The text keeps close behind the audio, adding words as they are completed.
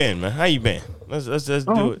man, how you been? Let's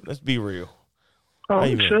do it. Let's be real.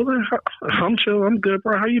 I'm chilling. I'm chilling. I'm good,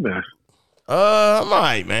 bro. How you been? I'm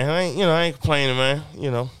alright, man. I ain't complaining, man.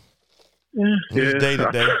 Yeah. Day to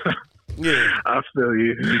day. Yeah, I feel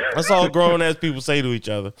you. That's all grown ass people say to each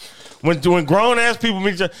other. When grown ass people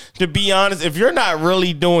meet each other, to be honest, if you're not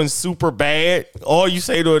really doing super bad, all you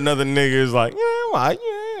say to another nigga is like, it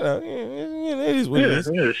is what it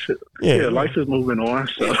is. Yeah, life is moving on.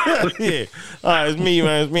 So. Yeah. All right, it's me,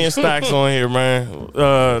 man. It's me and Stacks on here, man.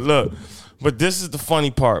 Look, but this is the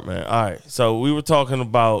funny part, man. All right, so we were talking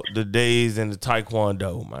about the days in the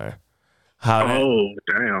Taekwondo, man.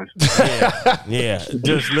 Damn. Yeah.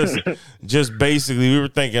 Just listen. Just basically, we were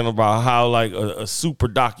thinking about how like a super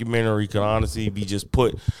documentary could honestly be just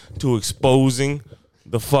put to exposing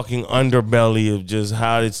the fucking underbelly of just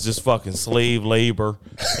how it's just fucking slave labor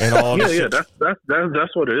and all this shit. That's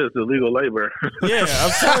what it is, illegal labor. Yeah,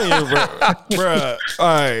 I'm telling you, bro.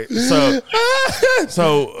 All right,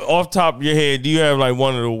 so off top of your head, do you have like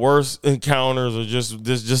one of the worst encounters, or just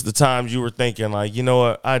the times you were thinking like, you know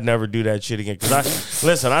what, I'd never do that shit again?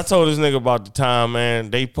 Because I told this nigga about the time,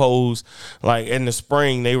 man. They posed like in the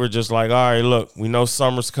spring. They were just like, all right, look, we know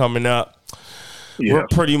summer's coming up. Yeah. We're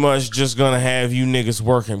pretty much just gonna have you niggas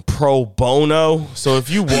working pro bono. So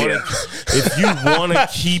if you want to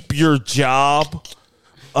keep your job,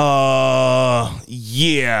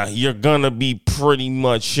 you're gonna be pretty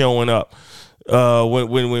much showing up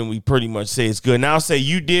when we pretty much say it's good. Now say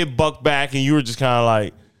you did buck back and you were just kind of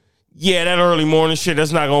like, yeah, that early morning shit,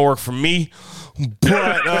 that's not gonna work for me.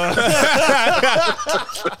 But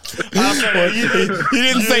he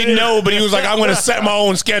didn't say no, but he was like, I'm going to set my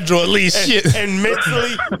own schedule at least. And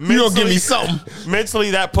mentally, you going to give me something.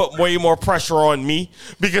 Mentally, that put way more pressure on me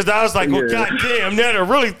because I was like, well, goddamn, now they're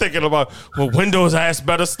really thinking about, well, Windows ass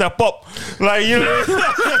better step up. Like, you know.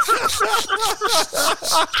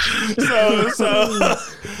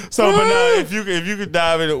 So, but now, if you could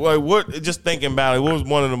dive into, like, what, just thinking about it, what was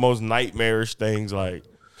one of the most nightmarish things, like,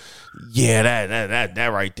 yeah, that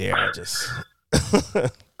right there. I just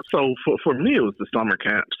So for me, it was the summer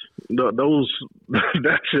camps.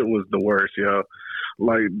 That shit was the worst, yo.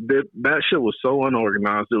 Like that shit was so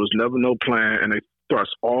unorganized. There was never no plan, and they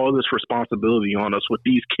thrust all this responsibility on us with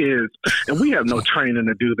these kids, and we have no training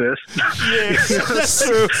to do this. Yeah, that's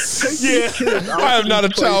true. Yeah, I am not a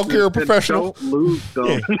child care professional. Don't lose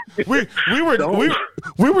them. Yeah.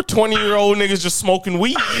 We were 20-year-old niggas just smoking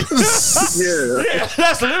weed. Yeah,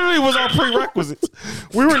 that's literally was our prerequisites.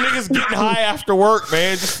 We were niggas getting high after work,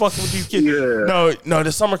 man, just fucking with these kids. Yeah. No,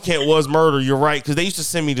 the summer camp was murder. You're right, because they used to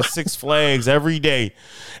send me to Six Flags every day.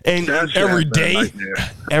 And every day.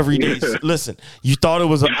 Listen, I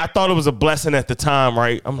thought it was a blessing at the time,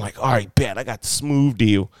 right? I'm like, all right, bet I got the smooth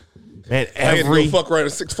deal. Man, every fuck around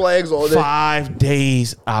at Six Flags all day. 5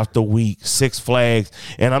 days out the week, Six Flags.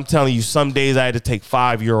 And I'm telling you, some days I had to take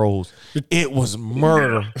 5-year-olds. It was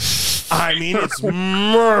murder. I mean, it's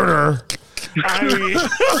murder. I mean,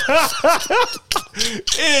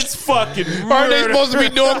 it's fucking murder. Aren't they supposed to be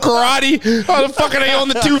doing karate? How the fuck are they on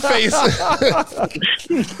the Two-Face?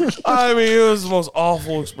 I mean, it was the most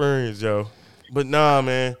awful experience, yo. But nah,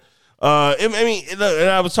 man. And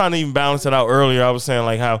I was trying to even balance it out earlier. I was saying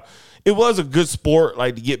like how it was a good sport,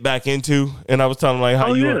 like to get back into, and I was telling like how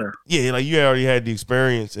like you already had the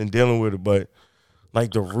experience in dealing with it, but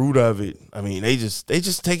like the root of it, I mean, they just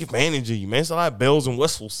take advantage of you, man. It's a lot of bells and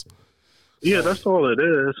whistles. Yeah, that's all it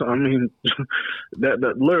is. I mean, that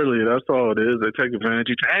literally, that's all it is. They take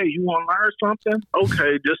advantage. Hey, you want to learn something?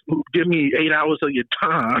 Okay, just give me 8 hours of your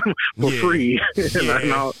time for free,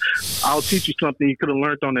 and I'll teach you something you could have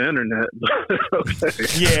learned on the internet. Okay.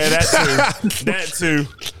 Yeah, that too.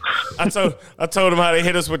 I told him how they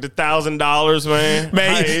hit us with the $1,000, man.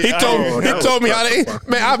 Man, he told me how they.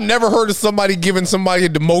 Man, I've never heard of somebody giving somebody a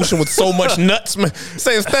demotion with so much nuts. Man,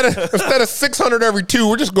 say instead of 600 every 2,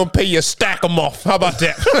 we're just gonna pay you a stack them off. How about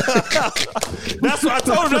that? That's what I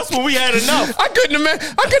told him. That's when we had enough. I couldn't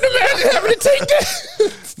imagine having to take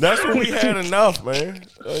that. That's when we had enough, man.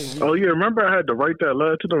 Oh, you remember I had to write that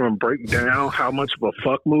letter to them and break down how much of a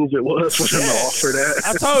fuck move it was for them to offer that.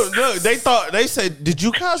 I told them, look, they said, did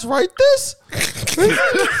you guys write this?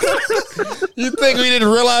 You think we didn't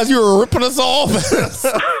realize you were ripping us off?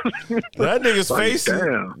 That nigga's face.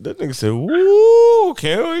 Damn. That nigga said, "Woo,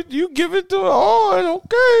 can you give it to on?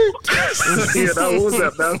 Okay." Yeah, that was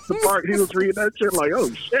that's the part he was reading that shit like,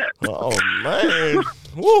 oh shit. Oh man.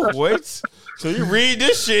 Woo, wait. So you read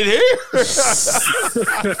this shit here?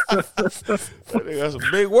 They got some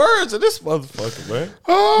big words in this motherfucker, man.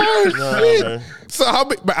 Oh shit. Man. So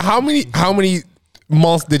how many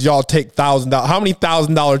months did y'all take $1,000? How many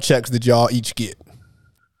 $1,000 checks did y'all each get?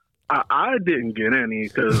 I didn't get any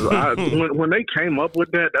because when they came up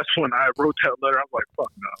with that, that's when I wrote that letter. I was like,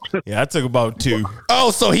 fuck no. Yeah, I took about 2.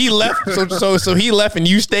 Oh, so he left. So he left and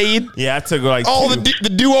you stayed. Yeah, I took like 2. Oh, the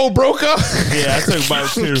duo broke up. Yeah, I took about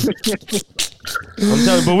 2. I'm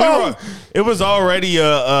telling you, but it was already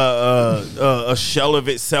a shell of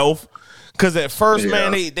itself. Because at first,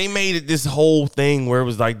 man, they made it this whole thing where it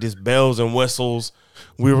was like this bells and whistles.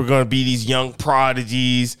 We were gonna be these young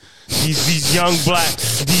prodigies, these young black,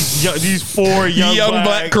 these 4 young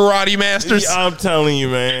black karate masters. I'm telling you,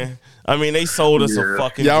 man. I mean, they sold us a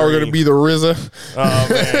fucking. Y'all were gonna be the RZA. Oh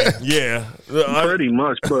man, yeah, pretty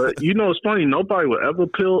much. But it's funny. Nobody would ever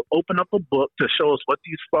open up a book to show us what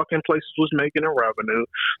these fucking places was making in revenue.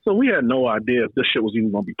 So we had no idea if this shit was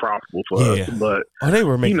even gonna be profitable for us. But they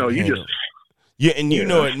were making. You just. Yeah, and you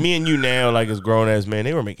know it. Me and you now, like as grown ass men,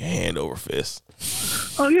 they were making hand over fist.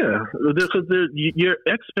 Oh yeah, because your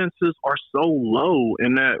expenses are so low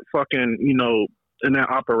in that fucking in that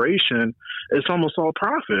operation, it's almost all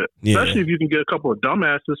profit. Yeah. Especially if you can get a couple of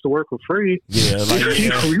dumbasses to work for free. Yeah, like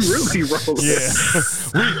we really roll. Yeah,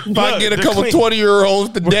 if I get a couple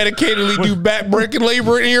 20-year-olds to dedicatedly do back-breaking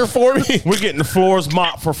labor in here for me, we're getting the floors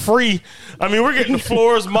mopped for free. I mean, we're getting the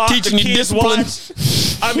floors mopped. Teaching the you kids discipline. Watch.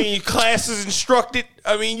 I mean, classes instructed.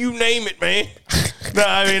 I mean, you name it, man. No,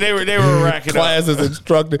 I mean they were racking classes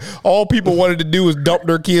instructed. All people wanted to do was dump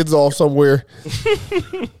their kids off somewhere.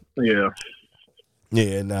 Yeah.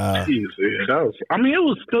 Yeah, nah. Easy. It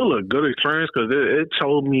was still a good experience because it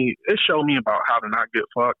showed me about how to not get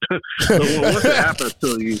fucked. So once it happens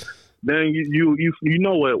to you, then you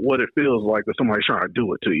know what it feels like if somebody's trying to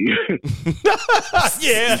do it to you.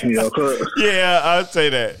 Yeah, yeah, I'd say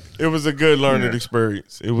that it was a good learning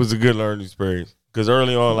experience. It was a good learning experience because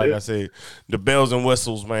early on, like I said, the bells and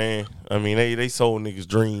whistles, man. I mean, they sold niggas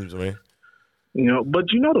dreams, man. But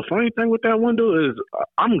the funny thing with that window is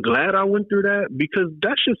I'm glad I went through that because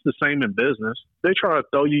that's just the same in business. They try to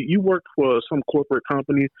throw you work for some corporate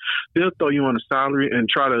company, they'll throw you on a salary and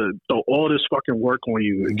try to throw all this fucking work on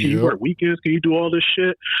you. Can you work weekends? Can you do all this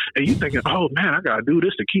shit? And you thinking, oh man, I gotta do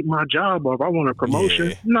this to keep my job or if I want a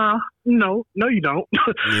promotion. Nah, no, you don't.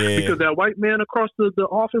 Because that white man across the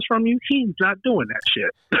office from you, he's not doing that shit.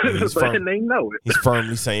 And they know it. He's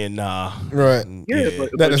firmly saying nah. Right. Yeah, but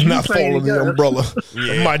that is not following the umbrella.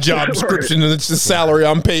 My job description and it's the salary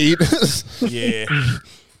I'm paid. Yeah.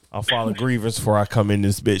 I'll file a grievance before I come in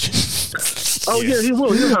this bitch. Oh yeah, he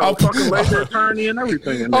will. He'll have a fucking labor attorney and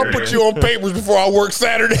everything in there. I'll put you on papers before I work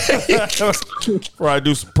Saturday. Before I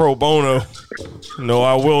do some pro bono. No,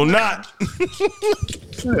 I will not.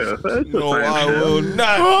 No, I will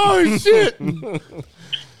not. Oh shit.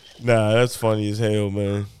 Nah, that's funny as hell,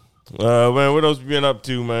 man. Man, what else you been up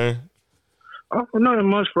to, man? Oh, nothing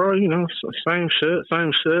much, bro. Same shit.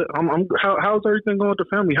 How's everything going with the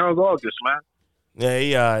family? How's August, man? Yeah,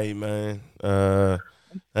 he all right, man. How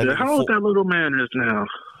old that little man is now?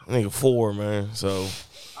 I think 4, man. So.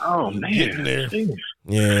 Oh man, getting there.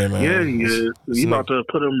 Yeah, man. Yeah, he is. You about to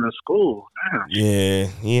put him in school? Damn. Yeah,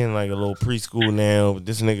 he in like a little preschool now. But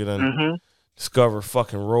this nigga done discovered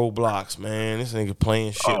fucking Roblox, man. This nigga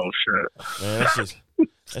playing shit. Oh shit, man.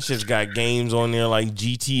 That shit's got games on there like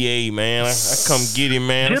GTA, man. I come get him,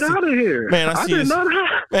 man. Get out of here. Man, I didn't know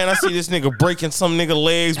that. Man, I see this nigga breaking some nigga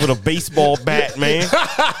legs with a baseball bat, man.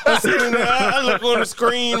 I look on the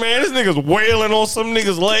screen, man. This nigga's wailing on some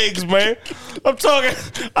nigga's legs, man. I'm like,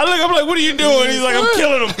 what are you doing? He's like, I'm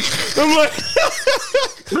killing him. I'm like,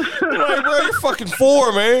 bro, you're fucking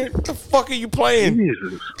 4, man. What the fuck are you playing?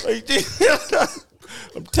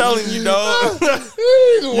 I'm telling you, dog.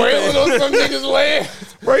 He's wailing on some nigga's leg.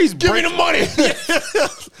 Bro, give me the money.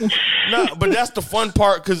 Nah, but that's the fun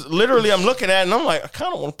part because literally I'm looking at it and I'm like, I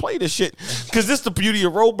kind of want to play this shit because this is the beauty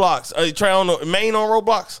of Roblox. You try on the main on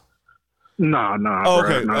Roblox? Nah. Oh,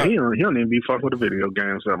 okay. Nah, he don't even be fucking with the video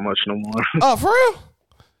games that much no more. Oh, for real?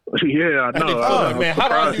 Yeah, I know. Man, how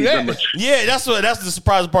do I do that? Yeah, that's the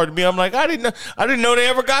surprising part to me. I'm like, I didn't know they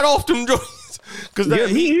ever got off them joints.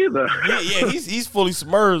 Me either. Yeah, he's fully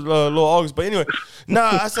submerged, little August. But anyway,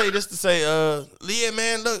 I say this to say, Leah,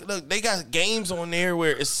 man, look, they got games on there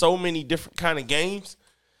where it's so many different kind of games.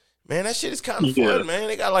 Man, that shit is kind of fun, man.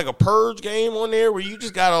 They got like a purge game on there where you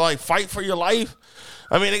just gotta like fight for your life.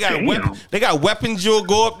 I mean, they got weapons you'll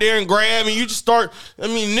go up there and grab, and you just start. I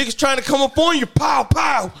mean, niggas trying to come up on you, pow,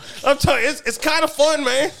 pow. I'm telling you, it's kind of fun,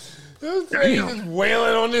 man. He's just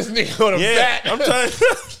wailing on this nigga on a bat. I'm telling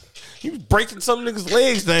you. He was breaking some niggas'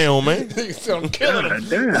 legs down, man. I'm killing him.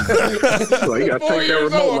 Damn. Like, you gotta take that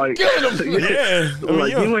remote. Like, killing him. Yeah, I mean,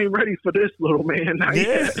 like you ain't ready for this, little man. Not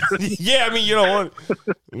yeah, yet. yeah. I mean, you don't want.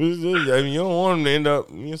 I mean, you don't want him to end up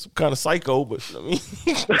some kind of psycho, but I mean,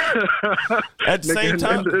 at the same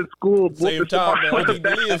time, in school, Same time, man. I think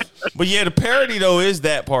it is. but yeah, the parody though is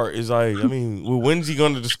that part. Is like, I mean, when's he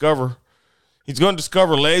going to discover? He's going to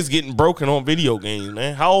discover legs getting broken on video games,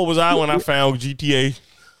 man. How old was I when I found GTA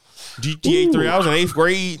 3? I was in 8th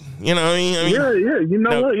grade. You know what I mean? Yeah. You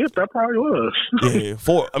know what? Yes, that probably was. Yeah,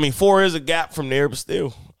 4. I mean, 4 is a gap from there, but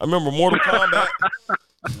still, I remember Mortal Kombat.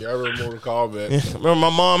 Yeah, I remember Mortal Kombat. Yeah, I remember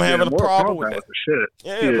my mom having a problem with that. Shit.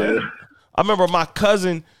 Yeah, man. I remember my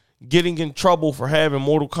cousin getting in trouble for having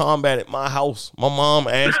Mortal Kombat at my house. My mom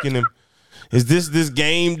asking him, "Is this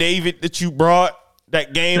game, David, that you brought?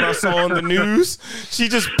 That game I saw on the news?" She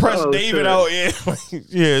just pressed David out. Yeah,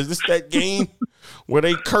 yeah. Is this that game where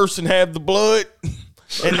they curse and have the blood?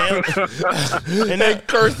 And they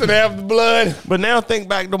curse and have the blood. But now think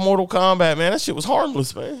back to Mortal Kombat, man. That shit was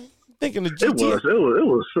harmless, man. Thinking of GTA.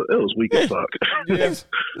 It was weak as fuck.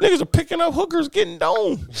 Niggas are picking up hookers, getting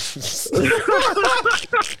domed.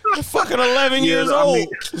 Fucking 11 years old.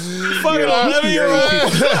 Fucking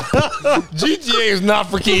 11-year-old. GTA is not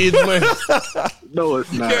for kids, man. No,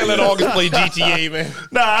 it's not. You can't let August play GTA, man.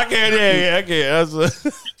 Nah, I can't. Yeah, I can't.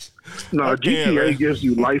 No, GTA gives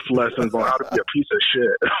you life lessons on how to be a piece of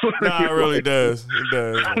shit. Nah, it really does. It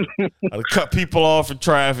does. How to cut people off in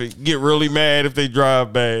traffic, get really mad if they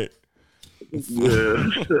drive bad. Yeah.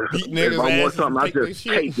 If I want something, I just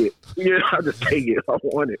take it. Yeah, I just take it if I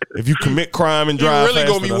want it. If you commit crime and drive You're really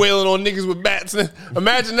fast gonna be enough. wailing on niggas with bats.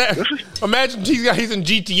 Imagine that. Imagine he's in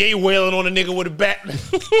GTA wailing on a nigga with a bat.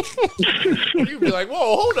 You'd be like,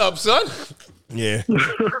 whoa, hold up, son. Yeah.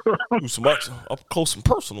 Do some up close and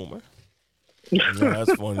personal, man. Yeah,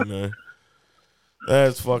 that's funny, man.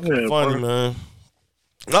 That's fucking funny, man.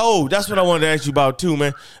 Oh, that's what I wanted to ask you about too,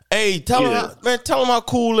 man. Hey, tell him how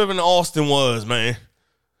cool living in Austin was, man.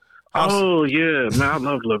 Oh yeah, man, I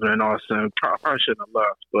love living in Austin. Probably shouldn't have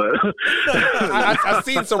left, but I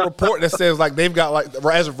seen some report that says like they've got like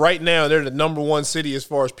as of right now they're the number one city as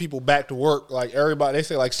far as people back to work. Like everybody, they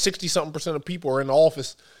say like 60-something% of people are in the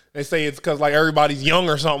office. They say it's because like everybody's young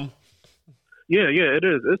or something. Yeah, it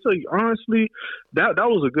is. It's honestly that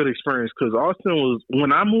was a good experience because Austin was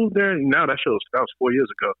when I moved there. Now that was 4 years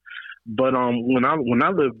ago, but when I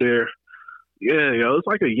lived there, yeah, it's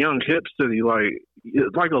like a young hip city. Like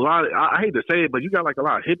it's like a lot. I hate to say it, but you got like a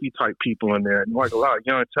lot of hippie type people in there, and like a lot of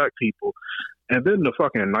young tech people. And then the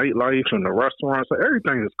fucking nightlife and the restaurants, like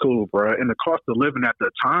everything is cool, bro. And the cost of living at the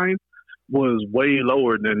time was way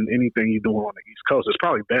lower than anything you do on the East Coast. It's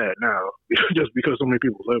probably bad now just because so many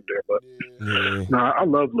people live there. But I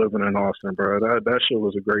love living in Austin, bro. That shit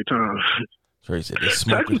was a great time.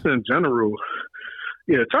 Texas in general.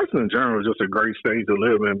 Yeah, Texas in general is just a great state to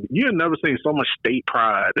live in. You have never seen so much state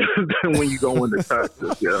pride than when you go into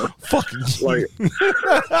Texas, yeah. Fucking like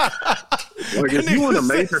if you in a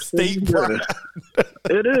major state pride.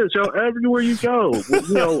 It is, yo. Everywhere you go,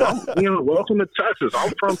 welcome to Texas.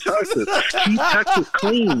 I'm from Texas. Keep Texas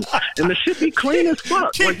clean, and the shit be clean as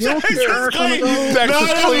fuck. Keep like you don't see trash on the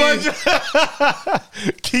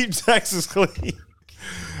road. Keep Texas clean.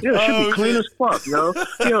 Yeah, it should be clean as fuck, yo.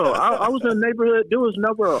 Yo, I was in a neighborhood. There was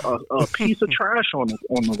never a piece of trash on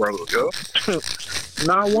the road, yo.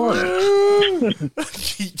 Not one.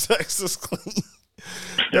 Keep Texas clean.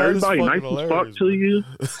 Everybody nice as fuck to you.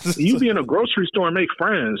 You be in a grocery store and make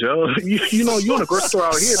friends, yo. You know, you in a grocery store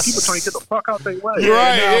out here, people trying to get the fuck out their way.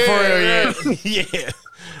 Yeah.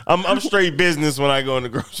 I'm straight business when I go in the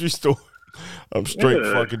grocery store. I'm straight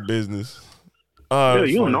fucking business. Yeah,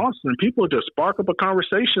 you in Austin, people just spark up a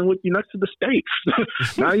conversation with you next to the steak.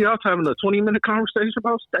 Now y'all having a 20-minute conversation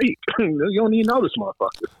about steak. You don't even know this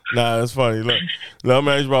motherfucker. Nah, that's funny. Look, I'm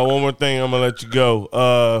gonna ask you about one more thing. I'm gonna let you go.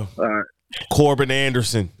 All right. Corbin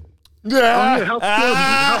Anderson. Yeah. How's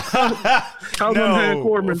man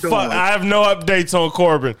Corbin doing? I have no updates on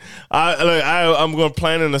Corbin. I'm going to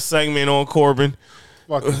plan in a segment on Corbin.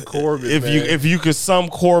 Fucking Corbin, if you could sum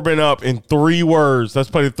Corbin up in 3 words, let's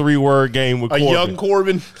play the 3-word game with Corbin. A young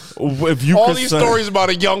Corbin. All these stories about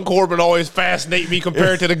a young Corbin always fascinate me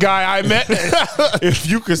compared to the guy I met. If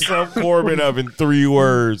you could sum Corbin up in 3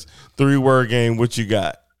 words, 3-word game, what you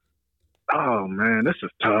got? Oh man, this is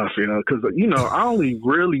tough, because I only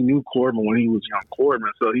really knew Corbin when he was young Corbin,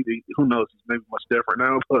 so he who knows, he's maybe much different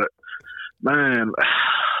now. But Man,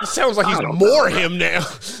 it sounds like he's more him now.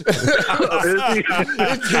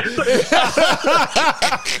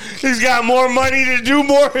 He's got more money to do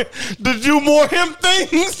more him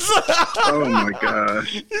things. Oh my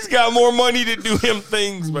gosh. He's got more money to do him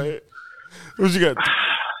things, man. What you got?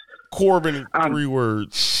 Corbin in 3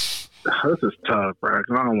 words. This is tough, bro.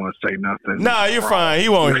 'Cause I don't want to say nothing. Nah, you're fine. He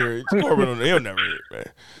won't hear it. Corbin, he'll never hear it, man.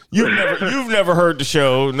 You've never heard the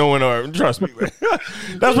show. No one, trust me, man.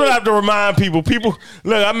 That's what I have to remind people. People,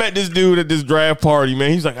 look, I met this dude at this draft party,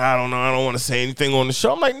 man. He's like, I don't know, I don't want to say anything on the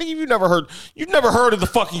show. I'm like, nigga, you've never heard of the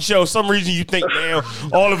fucking show. Some reason you think now,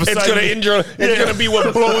 all of a sudden, it's gonna be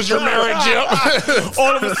what blows your marriage up.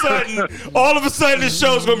 all of a sudden, this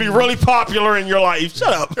show's gonna be really popular in your life.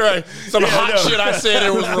 Shut up, right? Some hot shit I said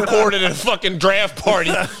it was recorded at a fucking draft party.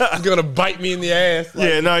 It's gonna bite me in the ass. Like,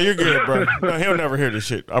 yeah, no, you're good, bro. No, he'll never hear this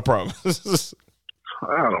shit. I promise.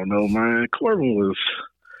 I don't know, man. Corbin was,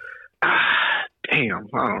 damn,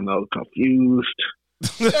 I don't know, confused.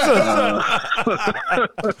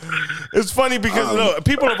 It's funny because look,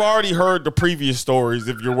 people have already heard the previous stories.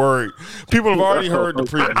 If you're worried, people have already heard the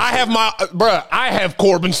previous. I have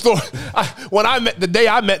Corbin's story. The day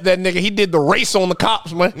I met that nigga, he did the race on the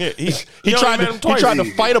cops, man. Yeah, he tried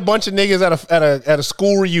to fight a bunch of niggas at a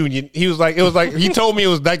school reunion. He told me it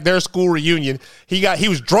was like their school reunion. He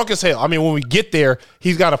was drunk as hell. I mean, when we get there,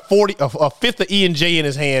 he's got a fifth of E&J in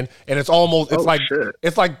his hand, and it's like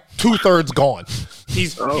 2/3 gone.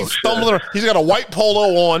 He's stumbling around. He's got a white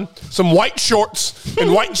polo on, some white shorts,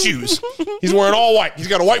 and white shoes. He's wearing all white. He's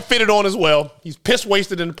got a white fitted on as well. He's piss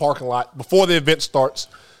wasted in the parking lot before the event starts.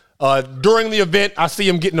 During the event, I see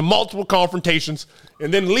him getting into multiple confrontations,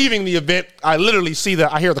 and then leaving the event, I literally see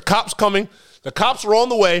I hear the cops coming. The cops are on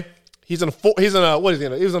the way. He's in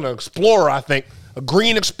an Explorer, I think, a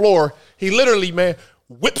green Explorer. He literally, man,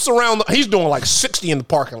 whips around. He's doing like 60 in the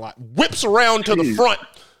parking lot. Whips around to the front.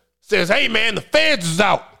 Says, hey, man, the feds is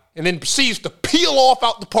out, and then proceeds to peel off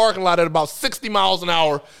out the parking lot at about 60 miles an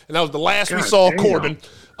hour, and that was the last we saw of Corbin.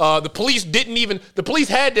 The police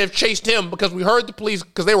had to have chased him because we heard the police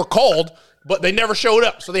because they were called, but they never showed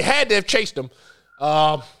up, so they had to have chased him.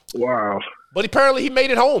 Wow. But apparently he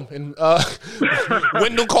made it home, and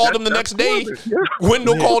Wendell called him the next day.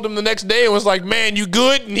 Wendell called him the next day and was like, man, you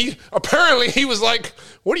good? And he was like,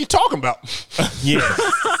 what are you talking about? Yeah.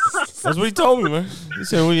 That's what he told me, man. He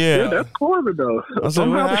said, well, yeah. That's Corbin, though. I said,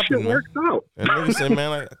 somehow what the shit works out. And nigga said,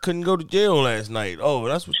 man, I couldn't go to jail last night. Oh,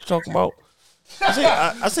 that's what you're talking about?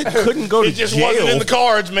 I said couldn't go to jail. It just wasn't in the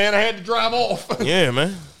cards, man. I had to drive off. Yeah,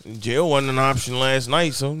 man. Jail wasn't an option last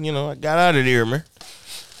night, so, I got out of there, man.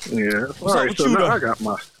 Yeah. All right, so now I got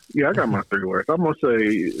my 3 words. I'm going to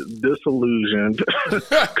say disillusioned,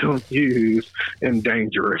 confused, and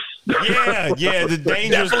dangerous. Yeah, the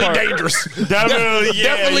dangerous Definitely part. dangerous.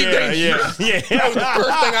 Definitely dangerous. Yeah. That was the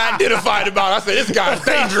first thing I identified about. I said, this guy's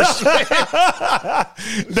dangerous.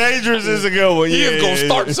 Dangerous is a good one. He is going to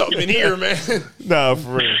start something in here, man. No,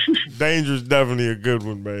 for real. Dangerous definitely a good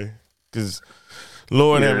one, man. Because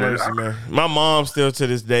Lord have mercy, man. My mom still to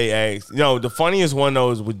this day asks. The funniest one,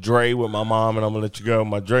 though, is with Dre, with my mom, and I'm going to let you go.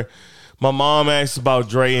 My mom asks about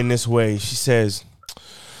Dre in this way. She says,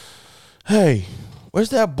 hey, where's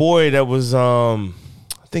that boy that was, I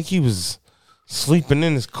think he was sleeping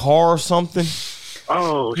in his car or something?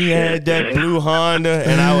 Oh, he had that blue Honda.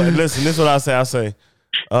 And listen, this is what I say. I say,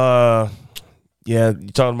 yeah, you're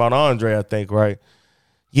talking about Andre, I think, right?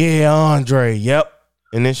 Yeah, Andre, yep.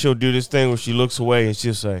 And then she'll do this thing where she looks away and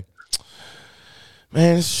she'll say,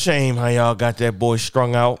 man, it's a shame how y'all got that boy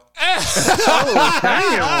strung out. Oh,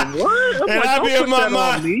 damn, what? And I be in my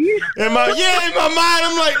mind. In my mind,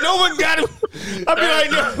 I'm like, no one got him. I be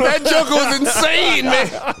like, no. That joker was insane, man.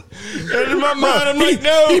 And in my mind, I'm like,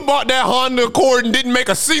 no. He bought that Honda Accord and didn't make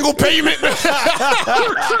a single payment.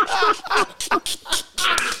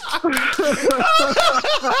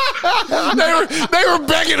 They were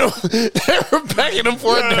begging him. They were begging him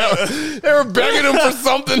for it. They were begging him for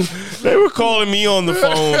something. They were calling me on the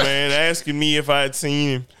phone, man, asking me if I had seen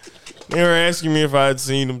him. They were asking me if I had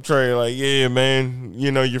seen him, Trey. Like, yeah, man,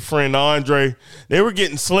 your friend Andre. They were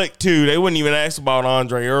getting slick, too. They wouldn't even ask about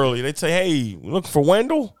Andre early. They'd say, hey, looking for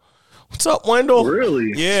Wendell? What's up, Wendell?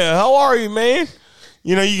 Really? Yeah, how are you, man?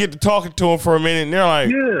 You get to talking to him for a minute, and they're like,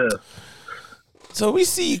 yeah. So we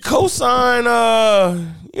see you co-sign,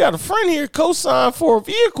 you got a friend here co-sign for a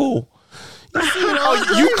vehicle.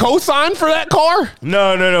 You co-signed for that car?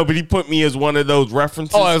 No, but he put me as one of those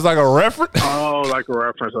references. Oh, it was like a reference? Oh, like a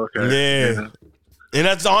reference, okay. Yeah. And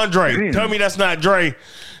that's Andre. Damn. Tell me that's not Dre.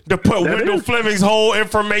 To put Wendell Fleming's whole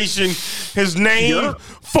information, his name,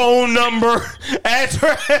 phone number,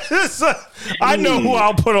 address. I know who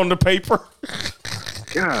I'll put on the paper.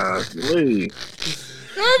 Golly.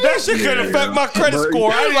 That shit could affect my credit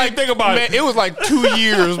score. I didn't even think about it. It was like 2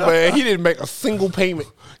 years, man. He didn't make a single payment.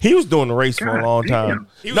 He was doing the race for a long time.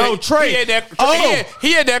 Trey.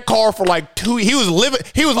 He had that car for like 2. He was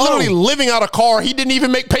literally living out a car. He didn't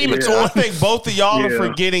even make payments on. I think both of y'all are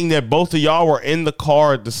forgetting that both of y'all were in the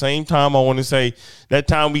car at the same time. I want to say that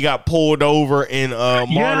time we got pulled over in Marlow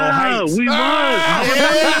Heights. We was.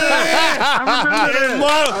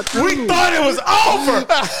 We thought it was over.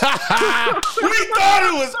 We thought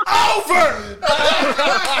it was over.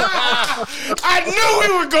 I knew we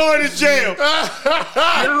were going to jail.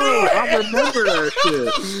 I remember that shit.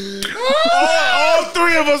 All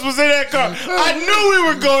three of us was in that car. I knew we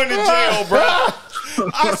were going to jail, bro.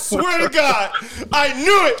 I swear to God, I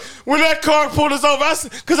knew it when that car pulled us over.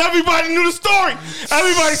 Because everybody knew the story.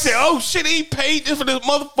 Everybody said, "Oh shit, he paid this for this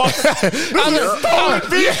motherfucker. This is a stolen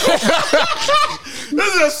vehicle.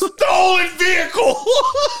 This is a stolen vehicle."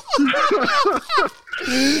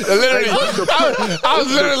 I was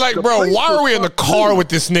literally like, bro, why are we in the car with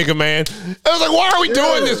this nigga, man? I was like, why are we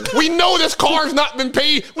doing this? We know this car's not been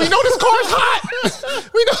paid. We know this car's hot.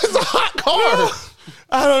 We know it's a hot car.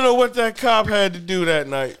 I don't know what that cop had to do that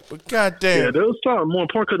night, but goddamn. Yeah, there was something more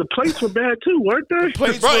important because the plates were bad too, weren't they? Bro,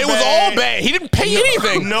 it was all bad. He didn't pay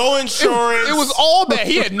anything. No insurance. It was all bad.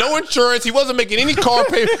 He had no insurance. He wasn't making any car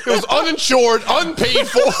payment. It was uninsured, unpaid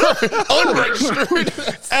for, unregistered.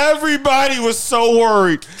 Everybody was so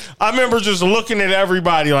worried. I remember just looking at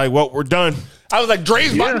everybody like, "What? We're done." I was like,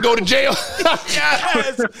 Dre's about to go to jail.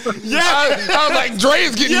 Yes. I was like,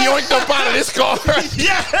 Dre's getting yoinked up out of this car.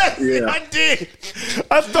 Yes. Yeah. I did.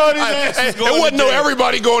 I thought his ass was going it wasn't to jail.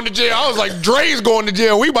 everybody going to jail. I was like, Dre's going to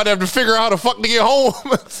jail. We about to have to figure out how the fuck to get home.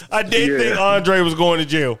 I did think Andre was going to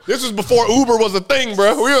jail. This was before Uber was a thing,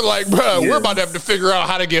 bro. We were like, bro, we're about to have to figure out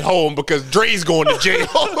how to get home because Dre's going to jail.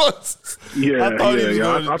 I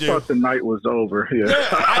thought the night was over. Yeah,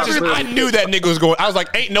 I knew that nigga was going. I was like,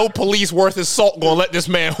 ain't no police worth his salt gonna let this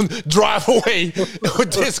man drive away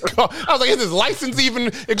with this car. I was like, is his license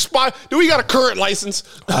even expired? Do we got a current license?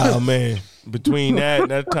 Oh man, between that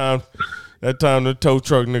and that time the tow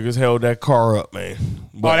truck niggas held that car up, man.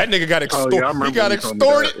 But that nigga got extorted. He got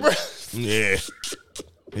extorted, bro. Yeah.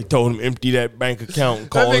 They told him empty that bank account and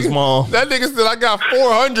call his mom. That nigga said, I got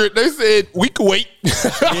 400. They said, we could wait.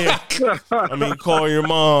 Yeah. I mean, call your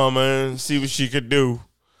mom, man, see what she could do.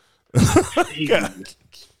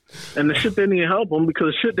 And the shit didn't even help him because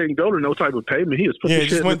the shit didn't go to no type of payment. He was putting shit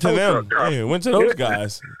just in went the to tow them. truck. Yeah, went to those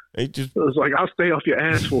guys. They just it was like, I'll stay off your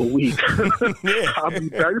ass for a week. I'll be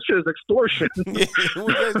back. This shit is extortion. Yeah,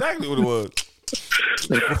 that's exactly what it was.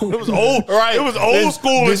 It was old. Right. It was old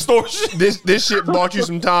school extortion. This shit bought you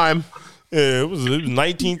some time. Yeah, it was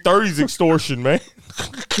 1930s extortion, man.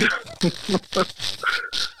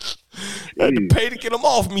 I had to pay to get them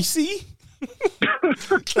off me, see? I'm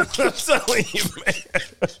telling you, man.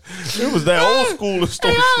 It was that old school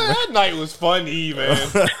extortion. That night was funny, man.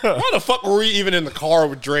 Why the fuck were we even in the car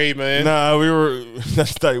with Dre, man? Nah,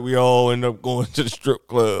 that night we all ended up going to the strip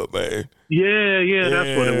club, man. Yeah,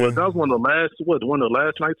 that's what it was. That was one of the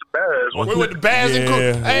last nights of Baz. We went to Baz and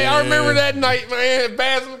Crew. Hey, I remember that night, man.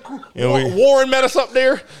 Baz and Crew. Warren met us up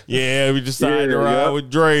there. Yeah, we decided to ride with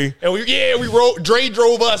Dre. And we rode. Dre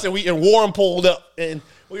drove us, and Warren pulled up, and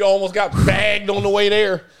we almost got bagged on the way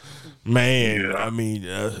there. Man, I mean,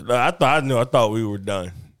 I thought we were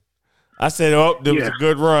done. I said, there was a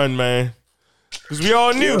good run, man. Because we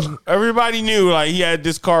all knew. Everybody knew, like, he had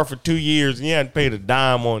this car for 2 years, and he hadn't paid a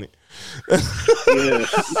dime on it. Yeah.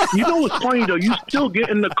 You know what's funny though? You still get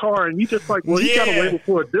in the car and you just like, well, you gotta wait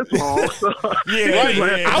before it this long. So,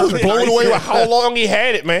 I was blown away with how long he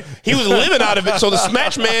had it, man. He was living out of it, so the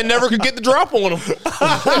Smash Man never could get the drop on him.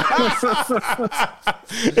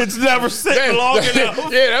 It's never sitting long enough.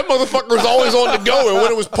 Yeah, that motherfucker was always on the go, and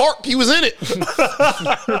when it was parked, he was in it.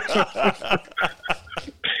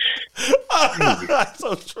 That's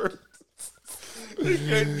so true. He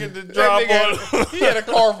couldn't get the drop on. He had a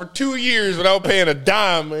car for 2 years without paying a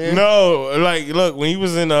dime, man. No, like, look, when he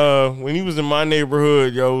was in my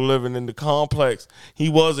neighborhood, living in the complex, he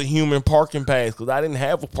was a human parking pass because I didn't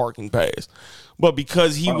have a parking pass. But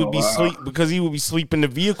because he would be sleep in the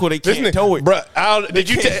vehicle, they can't tow it. Bro,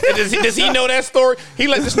 does he know that story? He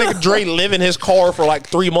let this nigga Dre live in his car for like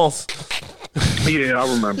 3 months. Yeah,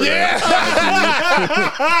 I remember that.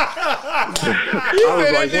 I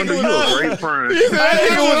was like, Wonder, you a great friend. That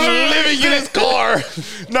nigga was me get his car.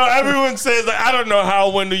 No, everyone says, like, I don't know how,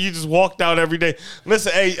 Wendell, you just walked out every day.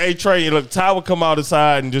 Listen, hey, Trey, look, Ty would come out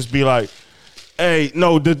outside and just be like, hey,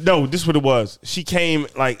 no, this is what it was. She came,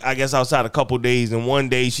 like, I guess outside a couple days, and one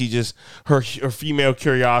day she just, her female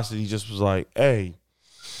curiosity just was like, hey,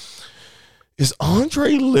 is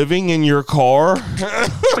Andre living in your car?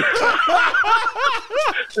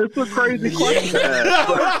 It's a crazy question.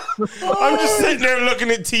 I'm just sitting there looking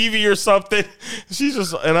at TV or something. She's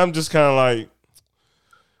just, and I'm just kind of like,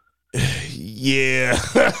 yeah.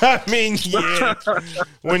 I mean, yeah.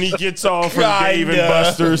 When he gets off from Dave and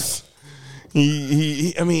Buster's,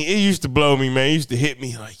 he I mean, it used to blow me, man. It used to hit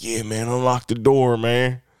me like, yeah, man, unlock the door,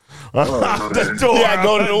 man. Unlock the door. Yeah, I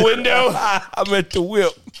go to the window. I'm at the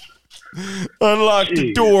whip. Unlock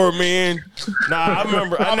the door, man. Nah, I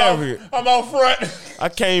remember. I'm out front. I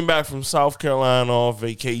came back from South Carolina off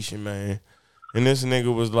vacation, man. And this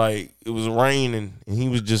nigga was like, it was raining, and he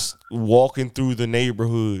was just walking through the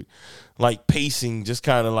neighborhood, like pacing, just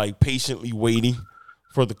kind of like patiently waiting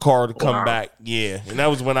for the car to come back. Yeah. And that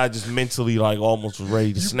was when I just mentally like almost was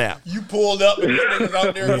ready to snap. You pulled up and this nigga's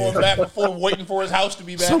out there going back and forth, waiting for his house to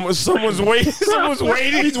be back. Someone's waiting. Someone's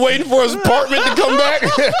waiting. He's waiting for his apartment to come back.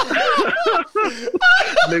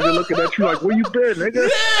 Nigga looking at you like, where you been, nigga?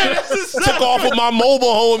 Yeah, took off with my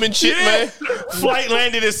mobile home and shit, man. Flight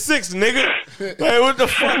landed at 6, nigga. Hey, what the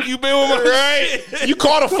fuck you been with my right? You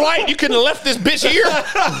caught a flight. You couldn't have left this bitch here.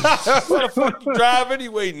 What the fuck you drive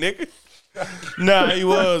anyway, nigga? Nah, he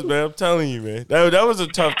was, man. I'm telling you, man. That was a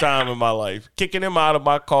tough time in my life. Kicking him out of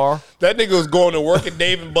my car. That nigga was going to work at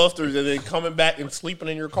Dave and Buster's and then coming back and sleeping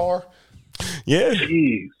in your car. Yeah.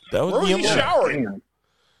 Jeez. That was Where was he showering?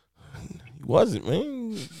 He wasn't,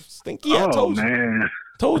 man. Stinky. I told you. Man.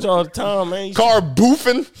 Told you all the time, man. Car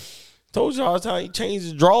boofing. Told you all the time he changed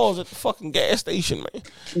his drawers at the fucking gas station,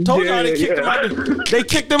 man. Told y'all they kicked him out. They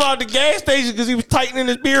kicked him out the gas station because he was tightening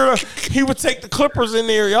his beard up. He would take the clippers in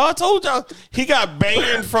there. Y'all told y'all he got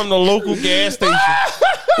banned from the local gas station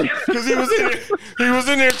because he was in there. He was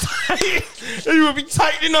in there tight. He would be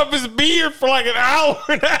tightening up his beard for like an hour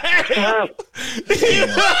and a half.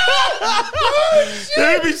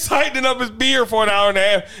 He'd be tightening up his beard for an hour and a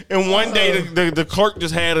half. And one day the clerk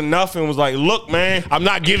just had enough and was like, "Look, man, I'm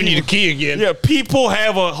not giving you the key again." Yeah, people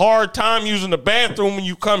have a hard time using the bathroom when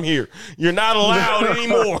you come here. You're not allowed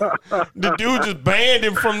anymore. The dude just banned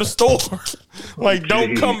him from the store. Like,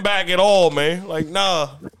 don't come back at all, man. Like,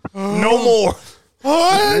 nah, no more.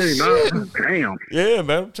 Damn. Yeah,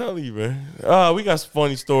 man, I'm telling you, man. We got some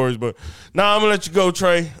funny stories, but I'm gonna let you go,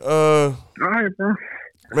 Trey. All right, bro.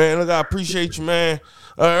 Man, look, I appreciate you, man.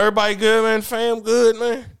 Everybody good, man? Fam good,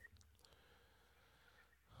 man?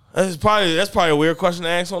 That's probably a weird question to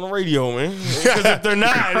ask on the radio, man. Because if they're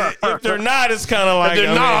not, it's kind of like, if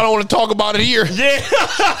they're not, I don't want to talk about it here. Yeah,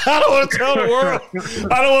 I don't want to tell the world.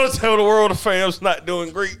 I don't want to tell the world the fam's not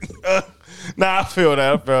doing great. I feel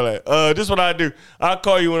that. This is what I do. I'll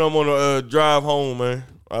call you when I'm on the drive home, man.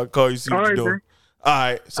 I'll call you, see what you're doing. All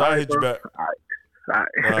right, so I'll hit you back. All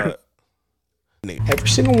right. Every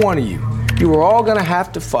single one of you are all going to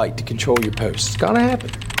have to fight to control your posts. It's going to happen.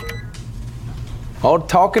 All the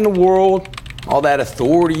talk in the world, all that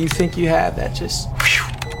authority you think you have, that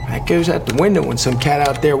goes out the window when some cat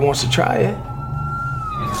out there wants to try it.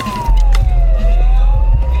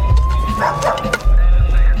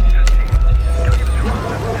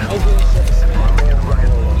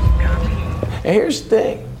 And here's the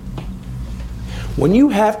thing. When you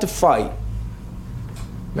have to fight,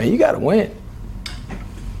 man, you got to win.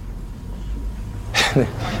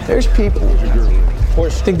 There's people who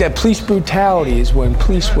think that police brutality is when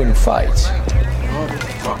police win fights.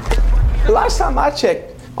 The last time I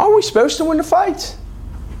checked, aren't we supposed to win the fights?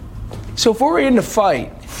 So if we're in the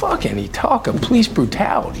fight, fuck any talk of police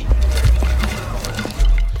brutality.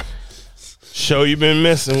 Show you been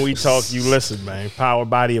missing. We talk, you listen, man. Powered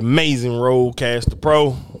by the amazing Roadcaster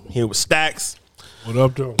Pro. Here with Stacks. What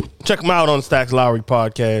up, though? Check them out on Stacks Lowry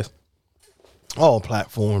Podcast. All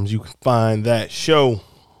platforms you can find that show.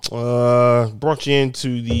 Brought you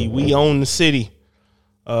into the We Own the City.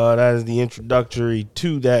 That is the introductory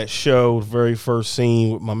to that show. The very first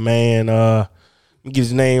scene with my man. Let me get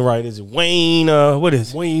his name right. Is it Wayne? What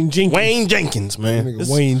is it? Wayne Jenkins. Wayne Jenkins, man.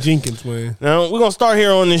 Wayne Jenkins, man. Now we're gonna start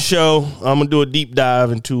here on this show. I'm gonna do a deep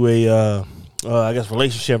dive into a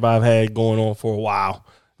relationship I've had going on for a while.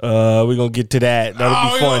 We're gonna get to that.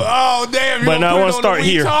 That'll be fun. Oh damn! But now I want to start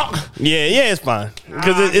here. Yeah, it's fine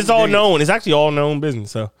because it's all known. It's actually all known business.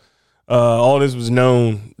 So all this was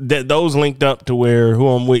known. That those linked up to who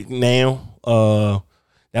I'm with now.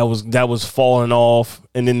 that was falling off,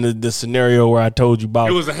 and then the scenario where I told you about.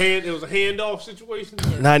 It was a handoff situation.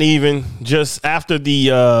 Not even just after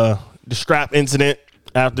the strap incident.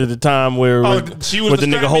 After the time where she was the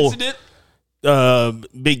strap incident.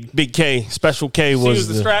 Big K, Special K was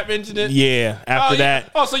the strap incident. Yeah, after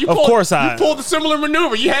that. Oh, so you pulled a similar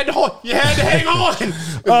maneuver. You had to hang on.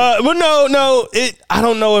 Well, no. I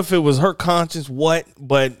don't know if it was her conscience,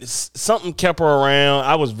 but something kept her around.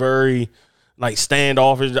 I was very like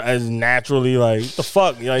standoffish as naturally, like what the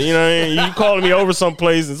fuck, like, you know what I mean? You calling me over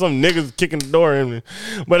someplace and some niggas kicking the door in me.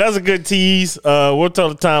 But that's a good tease. We'll tell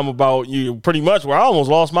the time about you pretty much where I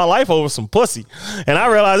almost lost my life over some pussy, and I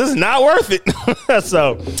realized this is not worth it.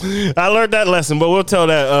 So I learned that lesson, but we'll tell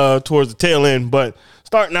that towards the tail end. But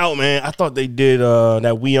starting out, man, I thought they did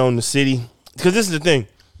that We Own the City, because this is the thing,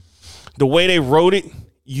 the way they wrote it,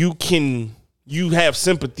 you have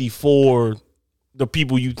sympathy for the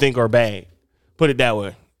people you think are bad. Put it that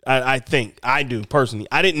way. I think I do personally.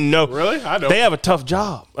 I didn't know. Really? I don't. They have a tough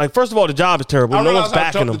job. Like, first of all, the job is terrible. I no realize one's backing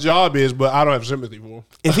how tough them. the job is, but I don't have sympathy for him.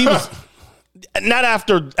 If he was not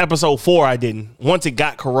after episode 4, I didn't. Once it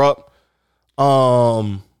got corrupt,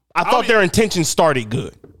 I thought their intentions started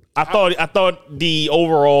good. I thought the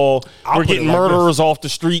overall we're getting murderers off the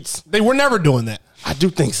streets. They were never doing that. I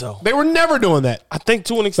do think so. They were never doing that. I think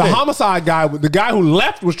to an extent. The homicide guy, the guy who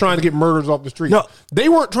left, was trying to get murderers off the street. No, they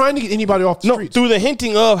weren't trying to get anybody off the streets. Through the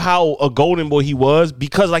hinting of how a golden boy he was,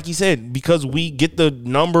 because like he said, because we get the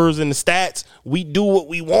numbers and the stats, we do what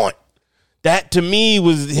we want. That to me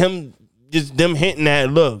was them hinting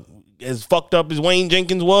at, look, as fucked up as Wayne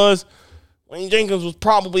Jenkins was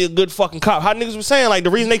probably a good fucking cop. How niggas were saying, like, the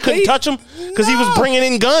reason they couldn't touch him because he was bringing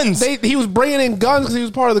in guns. He was bringing in guns because he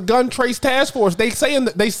was part of the gun trace task force. They say in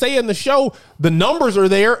the show the numbers are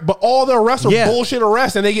there, but all the arrests are bullshit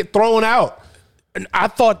arrests, and they get thrown out. And I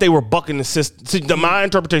thought they were bucking the system. See, my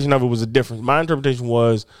interpretation of it was a difference. My interpretation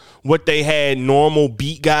was what they had normal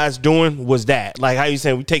beat guys doing was that. Like how you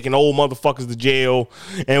saying, we taking old motherfuckers to jail,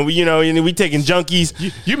 and we taking junkies.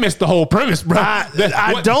 You missed the whole premise, bro.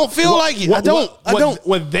 I don't feel like it. I don't.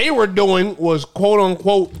 What they were doing was quote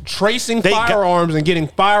unquote tracing firearms and getting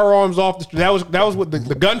firearms off the street. That was what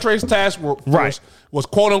the gun trace task force was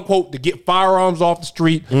quote unquote to get firearms off the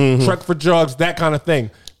street, truck for drugs, that kind of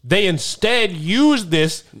thing. They instead used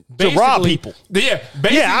this to rob people. Yeah,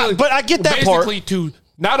 basically. But I get that part. Basically to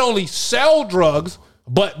not only sell drugs,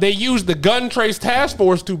 but they used the gun trace task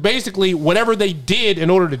force to basically whatever they did in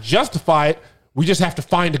order to justify it. We just have to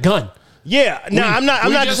find a gun. Yeah, no, I'm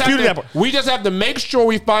not disputing that part. We just have to make sure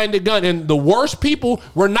we find a gun. And the worst people,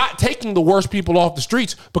 we're not taking the worst people off the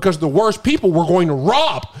streets, because the worst people we're going to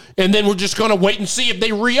rob. And then we're just going to wait and see if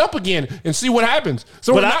they re-up again and see what happens.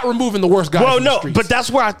 So we're not removing the worst guys from the streets. But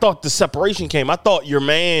that's where I thought the separation came. I thought your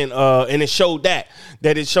man, and it showed that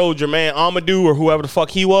it showed your man Amadou or whoever the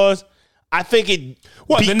fuck he was. I think it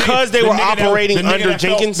because they were operating under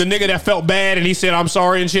Jenkins. The nigga that felt bad and he said, I'm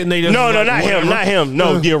sorry and shit. And they just not him.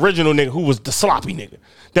 No, the original nigga who was the sloppy nigga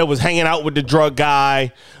that was hanging out with the drug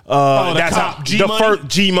guy. That's cop,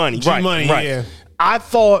 G Money. Right. Yeah. I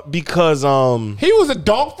thought because he was a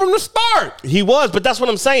dog from the start. He was, but that's what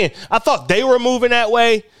I'm saying. I thought they were moving that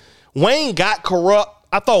way. Wayne got corrupt.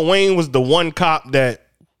 I thought Wayne was the one cop that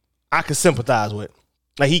I could sympathize with.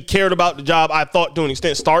 Like, he cared about the job, I thought, to an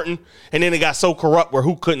extent, starting, and then it got so corrupt where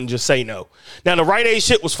who couldn't just say no. Now, the Rite Aid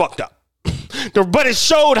shit was fucked up. But it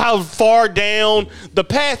showed how far down the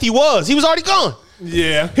path he was. He was already gone.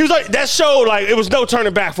 Yeah. He was like, that showed, like, it was no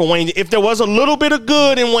turning back for Wayne. If there was a little bit of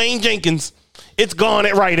good in Wayne Jenkins, it's gone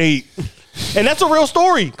at Rite Aid. And that's a real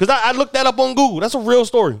story, because I looked that up on Google. That's a real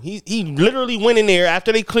story. He literally went in there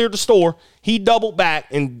after they cleared the store. He doubled back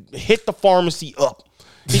and hit the pharmacy up.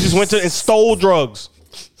 He just went to and stole drugs.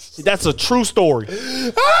 That's a true story.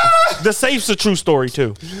 The safe's a true story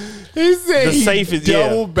too. He said the safe is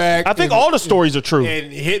double back. I think all the stories are true.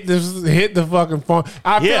 And hit the fucking phone.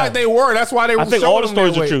 I feel like they were. That's why they were. I think all the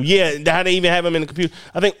stories are true. Yeah, how they even have them in the computer.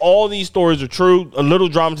 I think all these stories are true. A little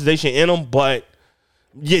dramatization in them, but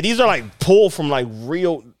yeah, these are like pulled from like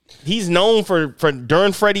real. He's known for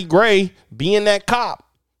during Freddie Gray being that cop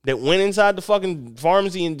that went inside the fucking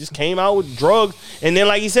pharmacy and just came out with drugs, and then,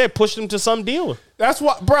 like he said, pushed them to some dealer. That's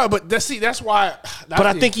why, bro. But that's why. But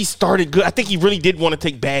I think he started good. I think he really did want to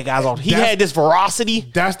take bad guys off. He had this veracity.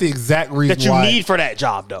 That's the exact reason that you need for that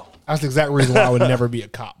job, though. That's the exact reason why I would never be a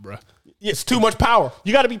cop, bro. It's too much power.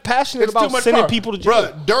 You got to be passionate about sending people to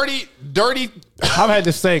jail. Bro, dirty. I've had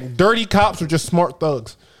this saying: dirty cops are just smart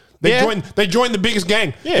thugs. They joined the biggest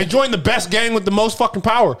gang. Yeah. They joined the best gang with the most fucking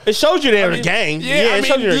power. It showed you they were a gang. Yeah, I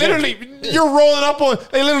mean, literally, they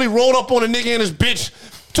literally rolled up on a nigga and his bitch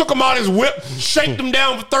took him out his whip, shaped him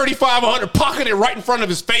down for 3,500, pocketed it right in front of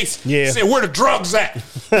his face. Yeah. Said, "Where the drugs at?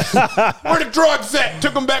 Where the drugs at?"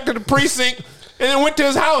 Took him back to the precinct and then went to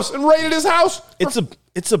his house and raided his house.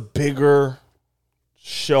 It's a bigger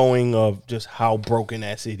showing of just how broken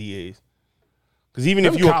that city is. Because even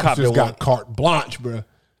if you're a cop, just got carte blanche, bro.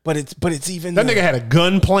 But it's even that nigga had a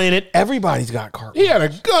gun planted. Everybody's got carte He blanche.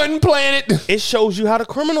 had a gun planted. It shows you how the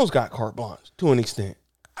criminals got carte blanche to an extent.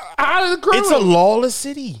 How did the criminals? It's a lawless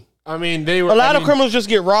city. I mean, they were a lot of criminals just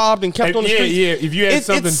get robbed and kept on the streets. Yeah. If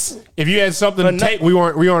you had something to take, we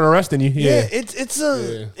weren't arresting you. Yeah,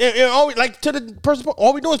 like to the person.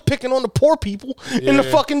 All we do is picking on the poor people and the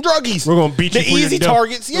fucking druggies. We're gonna beat you. The for easy your dope.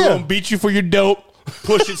 targets. Yeah, we're gonna beat you for your dope.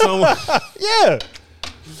 Push it somewhere. Yeah.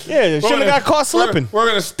 Shouldn't have got caught slipping. We're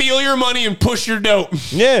gonna steal your money and push your dope.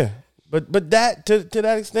 Yeah. But that to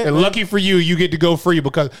that extent, and lucky for you, you get to go free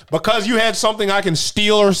because you had something I can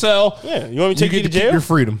steal or sell. Yeah, you want me to take you to jail? Keep your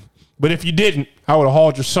freedom. But if you didn't, I would have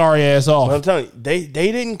hauled your sorry ass off. But I'm telling you, they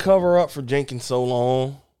didn't cover up for Jenkins so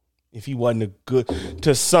long. If he wasn't a good,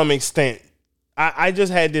 to some extent, I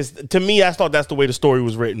just had this. To me, I thought that's the way the story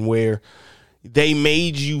was written, where they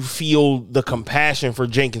made you feel the compassion for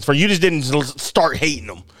Jenkins. For you just didn't start hating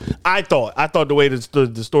him. I thought the way the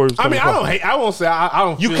story was. I mean, I don't hate. I won't say I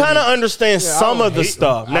don't. You kind of understand some of the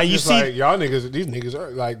stuff. Now you see, like, y'all niggas, these niggas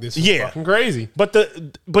are like this. Is fucking crazy. But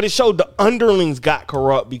it showed the underlings got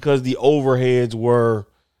corrupt because the overheads were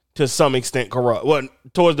to some extent corrupt. Well,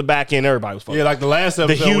 towards the back end, everybody was fucking. Yeah, like the last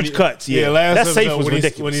episode, the huge cuts. Yeah, last that episode safe was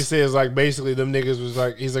ridiculous. When he says like basically them niggas was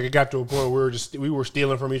like, he's like, it got to a point where we were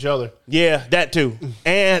stealing from each other. Yeah, that too.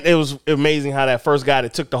 And it was amazing how that first guy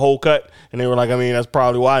that took the whole cut, and they were like, I mean, that's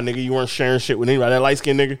probably why, nigga, you weren't sharing shit with anybody. That light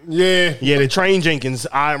skinned nigga. Yeah, they trained Jenkins,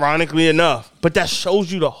 ironically enough. But that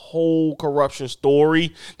shows you the whole corruption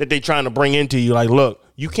story that they trying to bring into you. Like, look,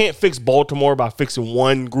 you can't fix Baltimore by fixing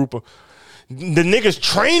one group of. The niggas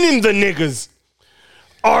training the niggas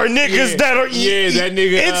are niggas that are that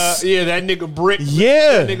nigga that nigga Brick.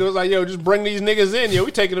 Yeah, that nigga was like, yo, just bring these niggas in. Yo,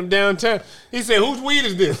 we taking them downtown. He said, whose weed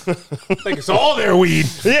is this? I think it's all their weed.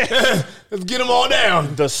 Yeah, let's get them all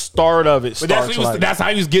down. The start of it. But that's how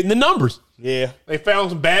he was getting the numbers. Yeah, they found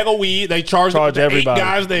some bag of weed. They charged everybody. 8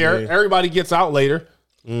 guys there. Yeah. Everybody gets out later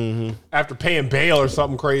after paying bail or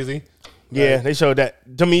something crazy. Yeah, they showed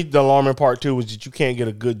that. To me, the alarming part, too, was that you can't get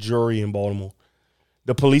a good jury in Baltimore.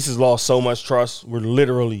 The police has lost so much trust.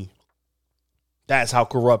 That's how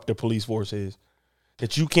corrupt the police force is.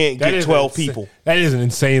 That you can't get 12 people. That is an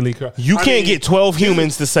insanely corrupt. You can't get 12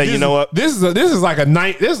 humans to say, you know what? This is like a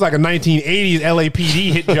 1980s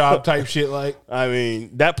LAPD hit job type shit. Like, I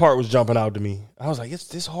mean, that part was jumping out to me. I was like, it's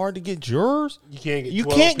this hard to get jurors? You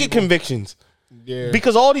can't get convictions. Yeah.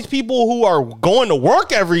 Because all these people who are going to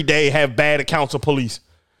work every day have bad accounts of police.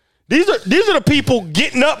 These are the people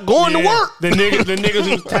getting up, going to work. The niggas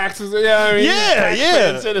whose taxes.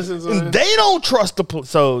 Taxpaying citizens. They don't trust the police.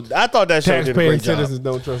 So I thought that show did a great job. Citizens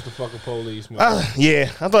don't trust the fucking police. I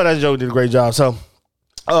thought that show did a great job. So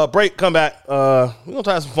break, come back. We're gonna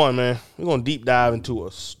try some fun, man. We're gonna deep dive into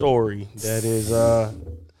a story that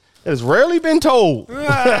has rarely been told.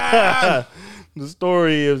 The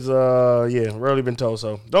story is, rarely been told.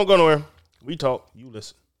 So don't go nowhere. We talk, you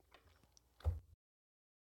listen.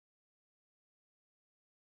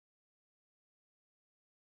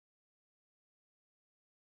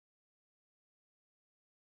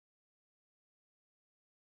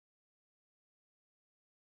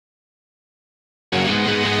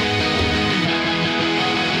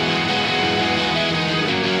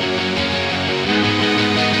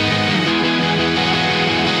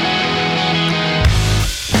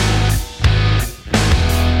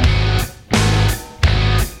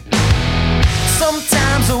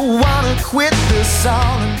 Quit this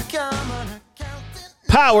all and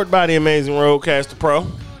powered by the amazing Roadcaster Pro.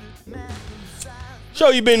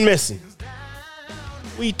 Show you been missing.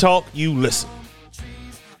 We talk, you listen.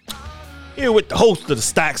 Here with the host of the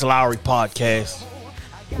Stacks Lowry podcast.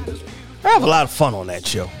 I have a lot of fun on that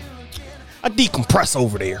show. I decompress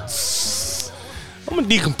over there. I'm gonna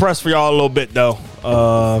decompress for y'all a little bit though.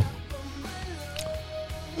 I'm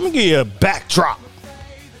gonna give you a backdrop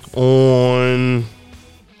on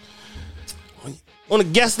a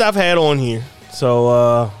guest I've had on here.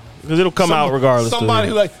 So, because it'll come out regardless. Somebody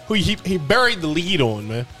who he buried the lead on,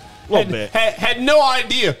 man. A little bit. Had no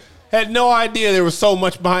idea. Had no idea there was so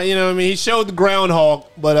much behind. You know what I mean? He showed the groundhog,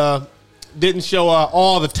 but didn't show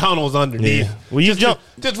all the tunnels underneath. Yeah. Well, you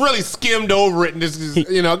just really skimmed over it and just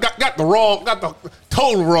got the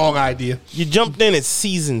total wrong idea. You jumped in at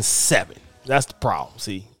season 7. That's the problem.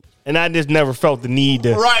 See, And I just never felt the need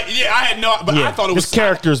to. Right? Yeah, I had no. But I thought it was this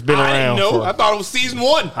character's been around. I thought it was season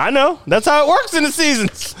 1. I know. That's how it works in the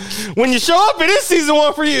seasons. When you show up, it is season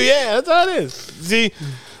 1 for you. Yeah, that's how it is. See,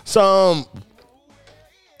 so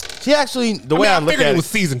she actually way I look at it was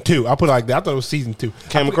season 2. I'll put it like that. I thought it was season 2.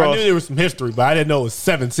 I knew there was some history, but I didn't know it was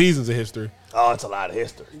 7 seasons of history. Oh, it's a lot of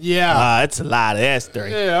history. Yeah, it's a lot of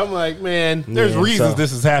history. Yeah, I'm like, man, there's reasons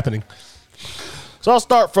this is happening. So I'll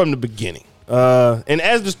start from the beginning. And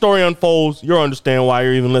as the story unfolds, you'll understand why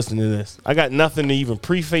you're even listening to this. I got nothing to even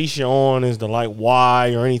preface you on as to like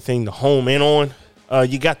why or anything to home in on.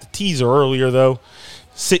 You got the teaser earlier though.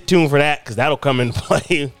 Sit tuned for that because that'll come into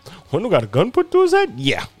play. Wendell got a gun put to his head?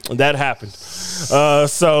 Yeah, that happened.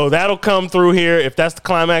 So that'll come through here. If that's the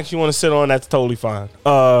climax you want to sit on, that's totally fine.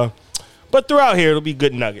 But throughout here, it'll be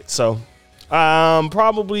good nuggets. So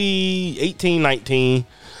probably 18, 19.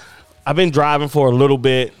 I've been driving for a little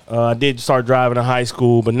bit. I did start driving in high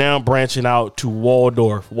school, but now I'm branching out to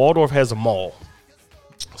Waldorf. Waldorf has a mall.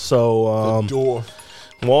 So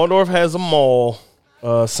Waldorf has a mall,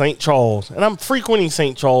 St. Charles. And I'm frequenting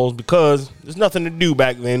St. Charles because there's nothing to do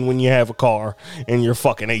back then when you have a car and you're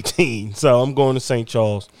fucking 18. So I'm going to St.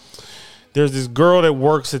 Charles. There's this girl that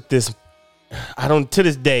works at this. To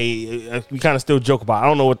this day, we kind of still joke about it. I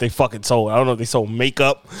don't know what they fucking sold. I don't know if they sold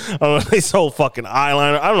makeup. I don't know if they sold fucking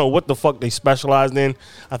eyeliner. I don't know what the fuck they specialized in.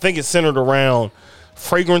 I think it's centered around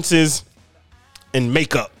fragrances and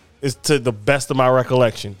makeup, is to the best of my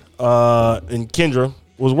recollection. And Kendra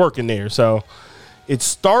was working there. So it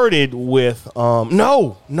started with,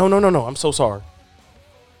 no. I'm so sorry.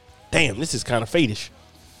 Damn, this is kind of fadish.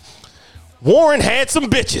 Warren had some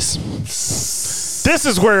bitches. This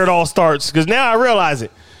is where it all starts because now I realize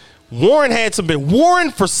it.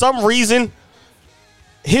 Warren, for some reason,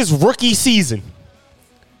 his rookie season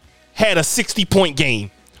had a 60-point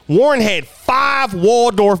game. Warren had 5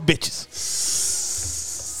 Waldorf bitches.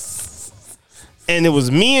 And it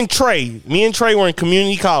was me and Trey. Me and Trey were in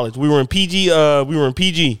community college. We were in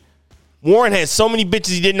PG. Warren had so many bitches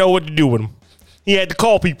he didn't know what to do with them. He had to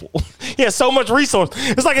call people. He had so much resource.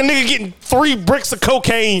 It's like a nigga getting 3 bricks of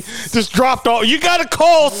cocaine just dropped off. You got to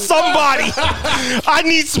call somebody. I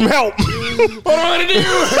need some help. What am I going to do?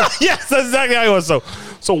 Yes, that's exactly how it was.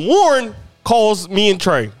 So Warren calls me and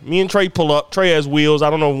Trey. Me and Trey pull up. Trey has wheels. I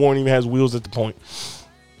don't know if Warren even has wheels at the point.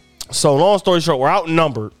 So long story short, we're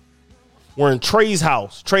outnumbered. We're in Trey's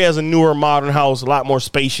house. Trey has a newer, modern house, a lot more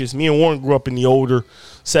spacious. Me and Warren grew up in the older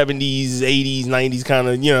 70s, 80s, 90s kind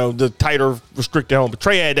of, the tighter, restricted home. But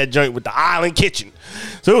Trey had that joint with the island kitchen.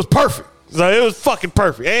 So it was perfect. So it was fucking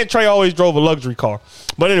perfect. And Trey always drove a luxury car.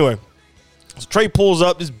 But anyway, so Trey pulls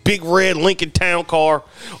up this big red Lincoln Town car,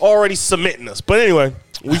 already submitting us. But anyway,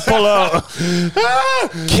 we pull up.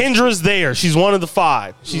 Kendra's there. She's one of the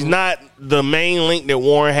 5. She's not the main link that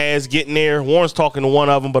Warren has getting there. Warren's talking to one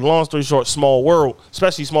of them. But long story short, Small World,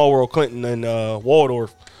 especially Small World Clinton and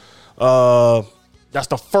Waldorf. That's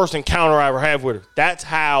the first encounter I ever had with her. That's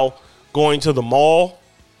how going to the mall,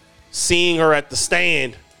 seeing her at the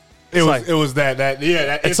stand. It's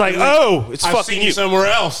like, oh, it's I've fucking seen you somewhere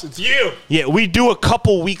else. It's you. Yeah, we do a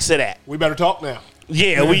couple weeks of that. We better talk now.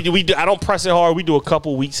 Yeah, we do. I don't press it hard. We do a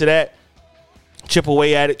couple weeks of that. Chip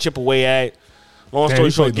away at it. Long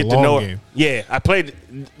story short, get to know it. Yeah, I played.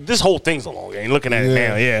 This whole thing's a long game. Looking at it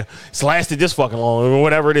now, yeah. It's lasted this fucking long, or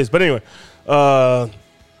whatever it is. But anyway,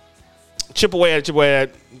 chip away at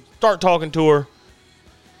it. Start talking to her.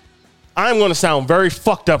 I'm going to sound very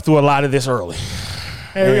fucked up through a lot of this early.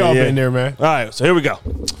 Hey, we all been there, man. All right, so here we go.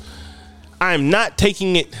 I'm not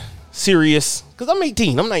taking it serious because I'm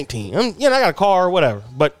 18. I'm 19. I got a car or whatever.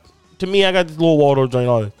 But to me, I got this little Waldorf joint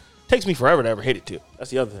on it. Takes me forever to ever hit it too.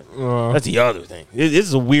 That's the other thing. This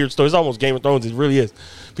is a weird story. It's almost Game of Thrones. It really is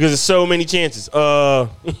because there's so many chances. But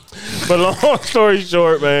long story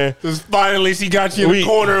short, man. Just finally, she got you in the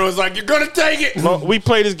corner and was like, "You're gonna take it." We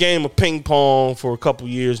played this game of ping pong for a couple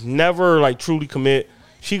years. Never truly commit.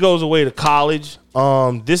 She goes away to college.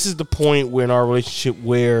 This is the point where in our relationship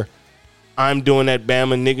where I'm doing that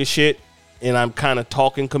Bama nigga shit and I'm kind of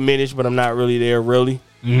talking committed, but I'm not really there really.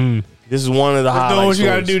 Mm. This is one of the highlight stories. What you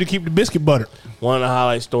got to do to keep the biscuit butter. One of the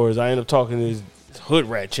highlight stories. I end up talking to this hood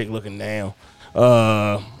rat chick looking down.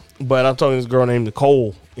 But I'm talking to this girl named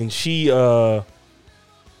Nicole. And she's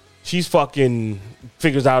fucking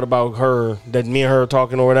figures out about her that me and her are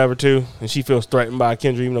talking or whatever too. And she feels threatened by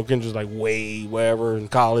Kendra, even though Kendra's like way wherever in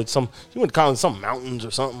college. She went to college in some mountains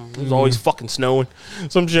or something. It was always fucking snowing.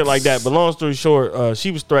 Some shit like that. But long story short,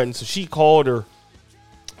 she was threatened. So she called her.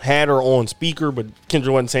 Had her on speaker, but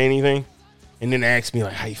Kendra wasn't saying anything. And then asked me,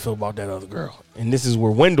 how you feel about that other girl? And this is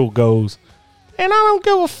where Wendell goes, And I don't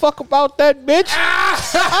give a fuck about that bitch.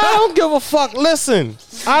 I don't give a fuck. Listen,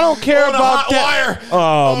 I don't care about that. Wire.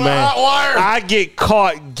 Oh, man. Hot wire. I get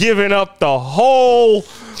caught giving up the whole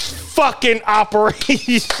fucking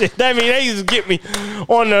operation. I mean, they used to get me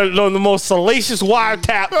on the most salacious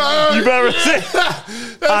wiretap you've ever seen.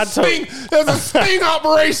 That's a sting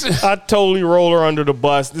operation. I totally roll her under the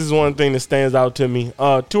bus. This is one thing that stands out to me.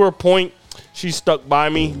 To her point, she stuck by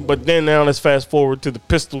me, but then now let's fast forward to the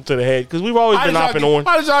pistol to the head, because we've always been off and on.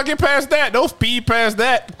 How did y'all get past that? No speed past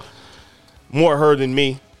that. More her than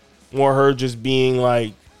me. More her just being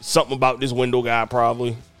like something about this window guy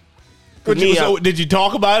probably. Did you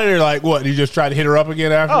talk about it, or like what? You just try to hit her up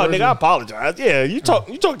again afterwards? Oh, nigga, I apologize. Yeah, you talk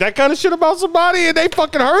that kind of shit about somebody and they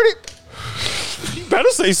fucking heard it. You better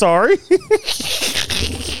say sorry.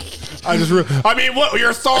 What?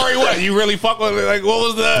 You're sorry? What? You really fuck with me? Like, what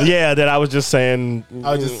was that? Yeah, that I was just saying.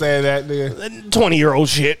 I was just saying that, nigga. 20-year-old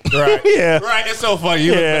shit. Right. Yeah. Right. It's so funny.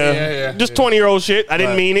 Yeah. Just 20-year-old shit. I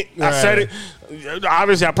didn't mean it. I said it.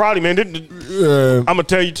 Obviously, I probably meant it. I'm gonna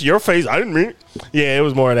tell you to your face, I didn't mean it. Yeah, it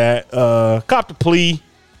was more of that. Cop the plea.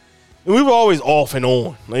 We were always off and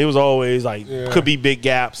on. Like, it was always like could be big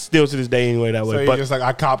gaps. Still to this day, anyway, that way. So you're just like,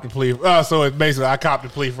 I copped the plea. So it's basically I copped the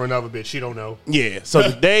plea for another bitch. She don't know. Yeah. So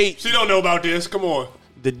the day she don't know about this. Come on.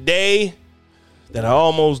 The day that I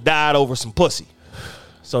almost died over some pussy.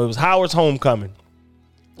 So it was Howard's homecoming,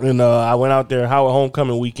 and I went out there Howard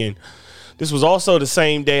homecoming weekend. This was also the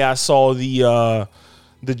same day I saw the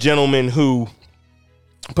gentleman who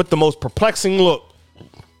put the most perplexing look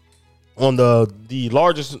on the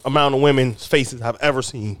largest amount of women's faces I've ever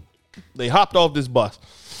seen. They hopped off this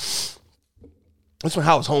bus. That's when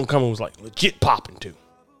Howard's homecoming was like legit popping too.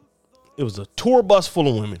 It was a tour bus full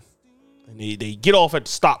of women, and they get off at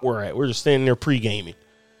the stop we're at. We're just standing there pre-gaming,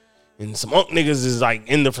 and some niggas is like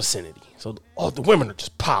in the vicinity. So the women are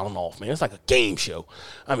just piling off, man. It's like a game show.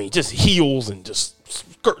 I mean, just heels and just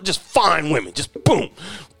fine women. Just boom,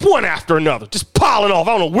 one after another, just piling off.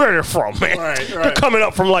 I don't know where they're from, man. Right. They're coming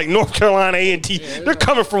up from like North Carolina A&T. They're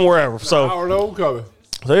coming from wherever. So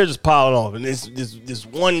they're just piling off, and this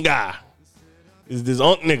one guy, this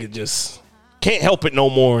nigga just can't help it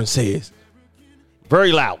no more and says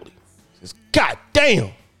very loudly, says, "God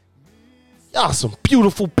damn, y'all some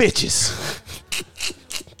beautiful bitches."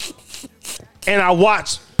 And I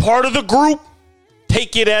watched part of the group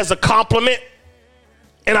take it as a compliment,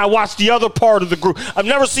 and I watched the other part of the group. I've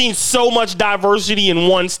never seen so much diversity in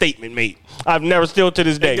one statement made. I've never, still to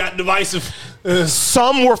this day. It got divisive.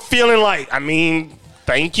 Some were feeling like, I mean,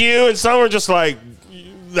 thank you, and some were just like,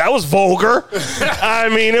 that was vulgar. I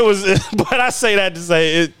mean, it was, but I say that to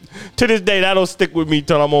say it. To this day, that'll stick with me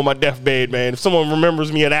till I'm on my deathbed, man. If someone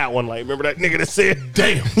remembers me of that one, like, remember that nigga that said,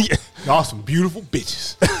 "Damn, y'all some beautiful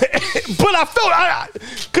bitches." But I felt,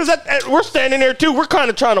 because we're standing there too. We're kind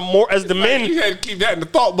of trying to as the men. You had to keep that in the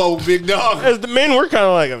thought bubble, big dog. As the men, we're kind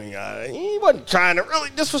of like, I mean, he wasn't trying to really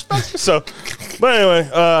disrespect me. So, but anyway,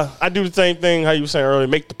 I do the same thing how you were saying earlier.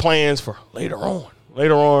 Make the plans for later on.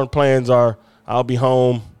 Later on, plans are I'll be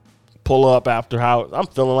home, pull up after how I'm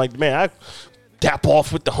feeling like, man, I tap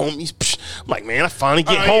off with the homies. I'm like, man, I finally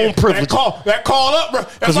get home privilege. That called up, bro.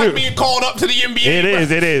 That's like being called up to the NBA.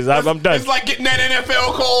 It is. I'm done. It's like getting that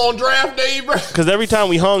NFL call on draft day, bro. Because every time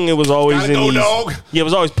we hung, it was always it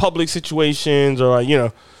was always public situations or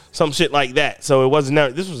like, some shit like that. So it wasn't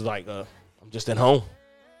never. This was like, I'm just at home.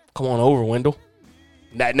 Come on over, Wendell.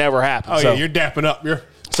 That never happened. Oh, yeah, you're dapping up.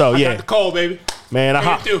 I got the call, baby. Man, I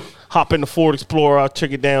hop in the Ford Explorer. I'll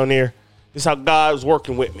check it down there. This is how God was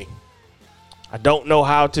working with me. I don't know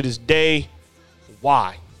how to this day,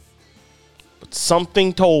 why, but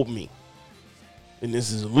something told me, and this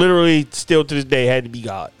is literally still to this day, had to be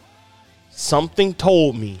God. Something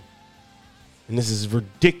told me, and this is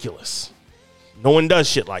ridiculous. No one does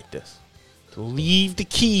shit like this. To leave the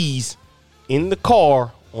keys in the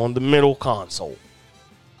car on the middle console.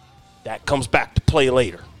 That comes back to play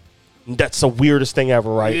later. And that's the weirdest thing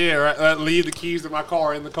ever, right? Yeah, right. Leave the keys to my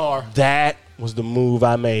car in the car. That was the move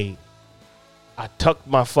I made. I tucked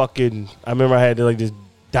my I remember I had like this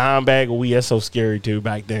dime bag of weed. That's so scary too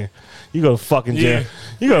back then. You go to fucking jam.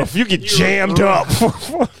 You get jammed up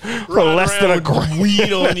for less than a grand.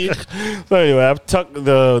 Weed on you. So anyway, I tucked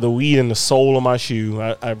the weed in the sole of my shoe.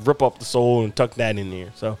 I rip up the sole and tuck that in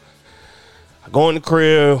there. So I go in the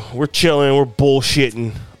crib. We're chilling. We're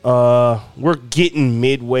bullshitting. We're getting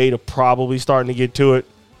midway to probably starting to get to it.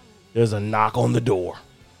 There's a knock on the door.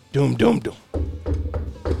 Doom, doom, doom.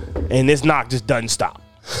 And this knock just doesn't stop.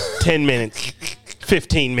 10 minutes,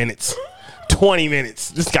 15 minutes, 20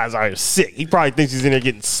 minutes. This guy's already sick. He probably thinks he's in there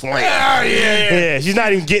getting slammed. Yeah, she's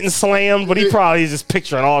not even getting slammed, but he probably is just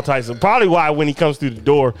picturing all types of. Probably why when he comes through the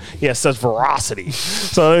door, he has such ferocity.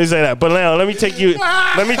 So let me say that. But now let me take you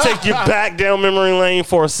back down memory lane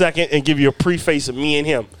for a second and give you a preface of me and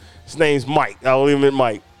him. His name's Mike. I'll leave him at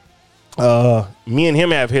Mike. Me and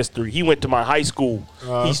him have history. He went to my high school.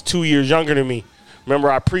 He's 2 years younger than me.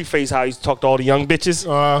 Remember I prefaced how he talked to all the young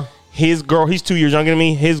bitches? His girl, he's 2 years younger than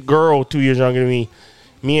me. His girl, 2 years younger than me.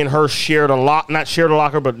 Me and her shared a not shared a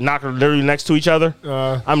locker, but locker literally next to each other.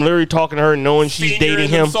 I'm literally talking to her knowing she's dating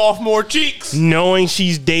him. Sophomore cheeks. Knowing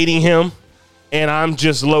she's dating him. And I'm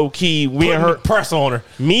just low key. We and her press on her.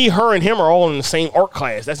 Me, her, and him are all in the same art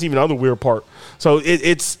class. That's even another weird part. So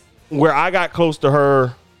it's where I got close to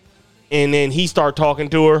her, and then he started talking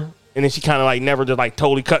to her, and then she kind of like never just like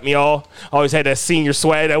totally cut me off. Always had that senior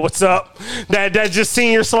swag. That what's up? That just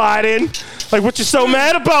senior slide in. Like what you so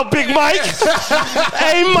mad about, Big Mike?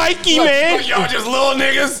 Hey, Mikey, man. Y'all just little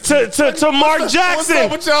niggas. To Mark Jackson. What's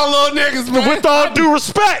up with y'all little niggas, man? With all due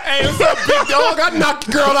respect. Hey, what's up, big dog? I knocked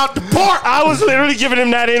the girl out the park. I was literally giving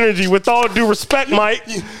him that energy. With all due respect, Mike.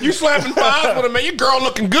 You slapping fives with him, man. Your girl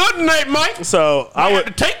looking good tonight, Mike. So I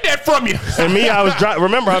would take that from you. And me, I was driving.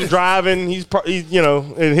 Remember, I'm driving. He's you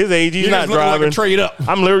know, in his age, he's not driving. Like a trade up.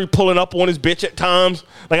 I'm literally pulling up on his bitch at times.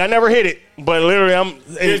 Like I never hit it, but literally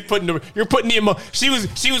you're putting the she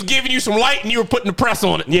was giving you some light and you were putting the press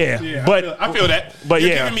on it. Yeah, but I feel that. But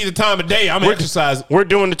you're giving me the time of day. I'm exercising. We're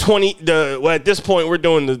doing the at this point we're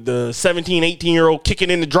doing the 17, 18-year-old kicking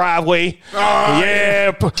in the driveway.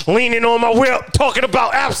 Leaning on my whip, talking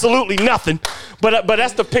about absolutely nothing. But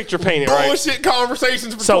that's the picture painted, right? Bullshit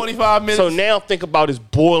conversations for 25 minutes. So now think about his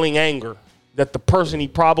boiling anger that the person he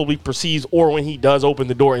probably perceives, or when he does open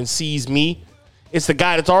the door and sees me, it's the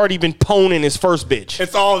guy that's already been poning his first bitch.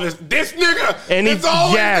 It's all this nigga. And it's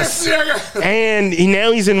all this nigga. And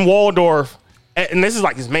now he's in Waldorf. And this is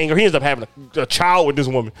like his main girl. He ends up having a child with this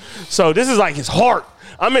woman. So this is like his heart.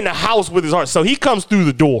 I'm in the house with his heart. So he comes through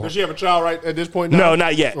the door. Does she have a child right at this point? No,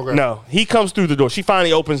 not yet. Okay. No. He comes through the door. She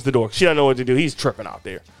finally opens the door. She doesn't know what to do. He's tripping out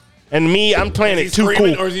there. And me, I'm playing it too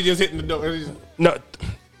cool. Or is he just hitting the door? No.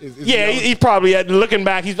 He probably, looking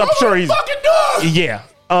back, I'm sure he's. Fucking door! Yeah.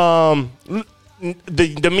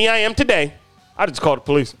 The me I am today, I just called the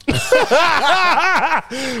police. But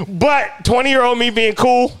 20-year-old me being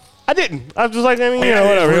cool, I didn't. I was just like,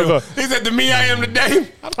 whatever. He said, the me I am today.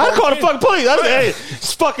 I called the fucking police. I was like, hey,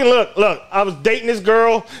 it's fucking look. I was dating this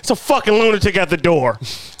girl. It's a fucking lunatic at the door.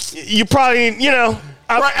 You probably,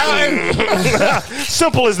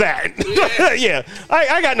 simple as that. Yeah.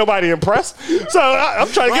 I got nobody to impress. So I'm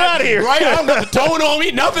trying to get out of here. Right. I don't got the tone on me,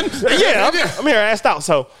 nothing. Yeah. I'm here assed out.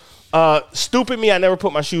 So stupid me, I never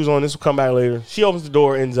put my shoes on. This will come back later. She opens the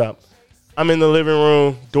door, ends up. I'm in the living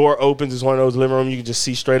room. Door opens. It's one of those living rooms you can just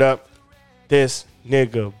see straight up. This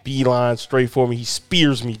nigga beeline straight for me. He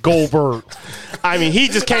spears me. Goldberg. I mean, he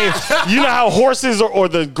just came. You know how horses or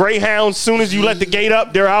the greyhounds, soon as you let the gate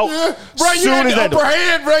up, they're out. Yeah. Bro, you had the upper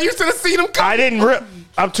hand, bro. You should have seen him come. I didn't rip.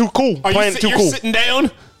 I'm too cool. Playing too cool. You're sitting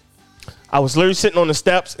down? I was literally sitting on the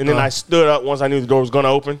steps, and then I stood up once I knew the door was going to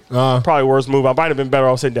open. Probably worst move. I might have been better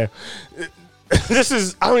off sitting down.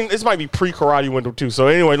 This might be pre-karate window too. So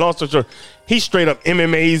anyway, long story short, he straight up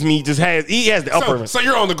MMAs me. He has the upper. So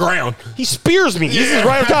you're on the ground. He spears me. This is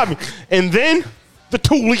right on top of me. And then the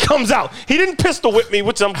toolie comes out. He didn't pistol whip me,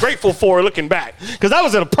 which I'm grateful for looking back, because that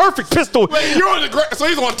was a perfect pistol. Wait, you're on the ground. So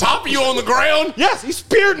he's on top of you on the ground. Yes, he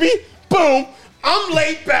speared me. Boom. I'm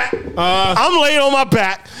laid back. I'm laid on my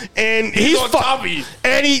back, and he's on top of you.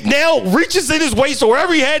 And he now reaches in his waist, or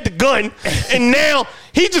wherever he had the gun, and now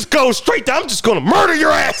he just goes straight down. I'm just gonna murder your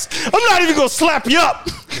ass. I'm not even gonna slap you up,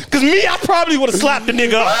 because me, I probably would have slapped the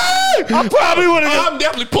nigga up. I probably would have. I'm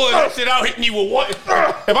definitely pulling that shit out, hitting you with one. If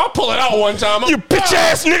I pull it out one time, you bitch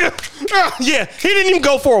ass nigga. Yeah, he didn't even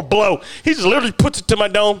go for a blow. He just literally puts it to my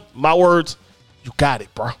dome. My words, you got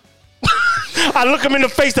it, bro. I look him in the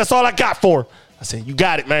face. That's all I got for him. I said, you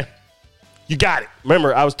got it, man. You got it.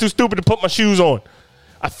 Remember, I was too stupid to put my shoes on.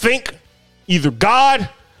 I think either God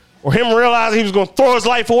or him realized he was going to throw his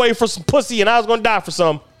life away for some pussy and I was going to die for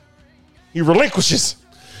some. He relinquishes.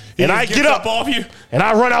 And I get up off you, and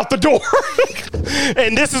I run out the door.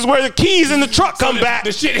 And this is where the keys in the truck come back.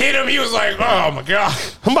 The shit hit him. He was like, oh, my God.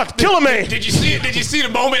 I'm about to kill a man. Did you see it? Did you see the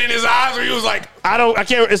moment in his eyes where he was like, I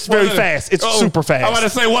can't. It's very fast. It's super fast. I'm about to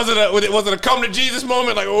say, was it a come to Jesus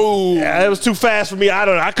moment? Like, oh. Yeah, it was too fast for me. I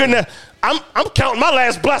don't know. I couldn't have. I'm counting my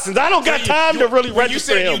last blessings. I don't got time to really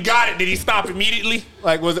register him. You said you got it. Did he stop immediately?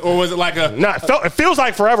 Like, was it like a? No, it feels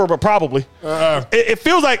like forever, but probably. It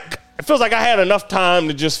feels like I had enough time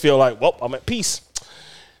to just feel like, well, I'm at peace.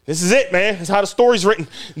 This is it, man. That's how the story's written.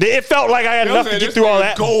 It felt like I had enough to get through all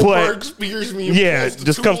that. Goldberg spears me. Yeah, it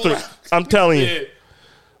just comes through. I'm telling you. You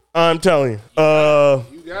got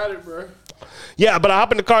it, bro. Yeah, but I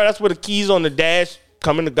hop in the car. That's where the keys on the dash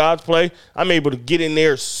come into God's play. I'm able to get in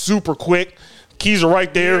there super quick. Keys are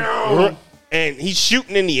right there. Yeah. And he's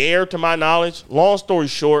shooting in the air, to my knowledge. Long story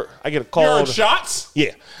short, I get a call. You heard shots?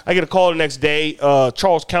 Yeah. I get a call the next day.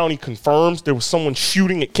 Charles County confirms there was someone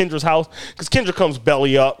shooting at Kendra's house. Because Kendra comes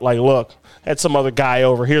belly up, like, look, had some other guy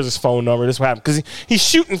over. Here's his phone number. This is what happened. Because he's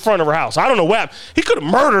shooting in front of her house. I don't know what happened. He could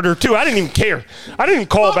have murdered her, too. I didn't even care. I didn't even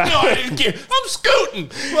call back. No, I didn't care. I'm scooting.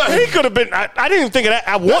 He could have been. I didn't even think of that.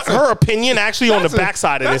 I want her opinion actually on the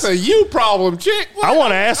backside of this. That's a you problem, chick. What? I want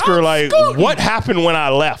to ask her, like, scooting. What happened when I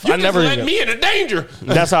left? You I never led me into danger.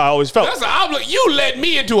 That's how I always felt. You led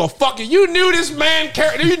me into a fucking. You knew this man.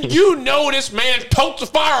 You know this man totes a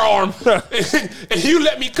firearm, and you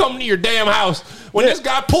let me come to your damn house when this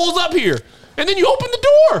guy pulls up here. And then you open the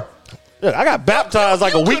door. Yeah, I got baptized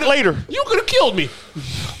like a week later. You could have killed me.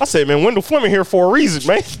 I said, man, Wendell Fleming here for a reason,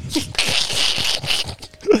 man.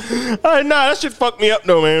 That shit fucked me up,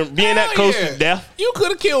 though, man. Being that close to death. You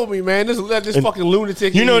could have killed me, man. This fucking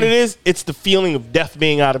lunatic. You know what it is? It's the feeling of death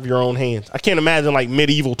being out of your own hands. I can't imagine, like,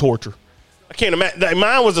 medieval torture. I can't imagine.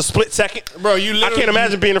 Mine was a split second. Bro, I can't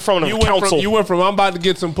imagine being in front of a council. You went from I'm about to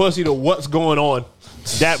get some pussy to what's going on.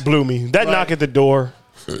 That blew me. That knock at the door.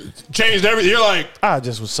 Changed everything. You're like, I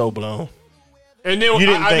just was so blown. And then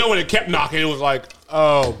I know when it kept knocking, it was like,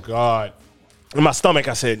 oh God. In my stomach,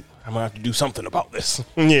 I said, I'm gonna have to do something about this.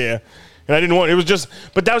 Yeah. And I didn't want it. Was just,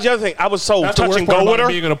 but that was the other thing. I was so touch and go with her.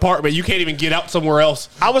 Being an apartment, you can't even get out somewhere else.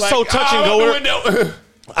 I was so touch and go with her.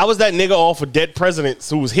 I was that nigga off of Dead Presidents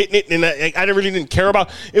who was hitting it, and I really didn't care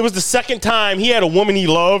about. It was the second time he had a woman he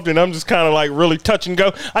loved, and I'm just kind of like really touch and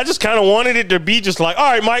go. I just kind of wanted it to be just like, all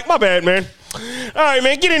right, Mike, my bad, man. All right,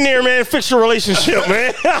 man, get in there, man, fix your relationship,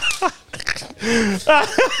 man. You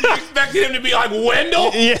expected him to be like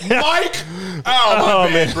Wendell? Yeah. Mike? Oh,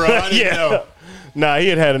 my bad, bro. I didn't know. Nah, he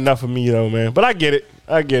had enough of me, though, man. But I get it.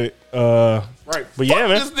 Right. But yeah,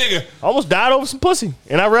 man. This nigga. I almost died over some pussy.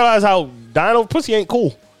 And I realized how dying over pussy ain't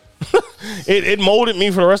cool. It molded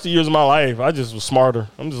me for the rest of the years of my life. I just was smarter.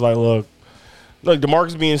 I'm just like, look,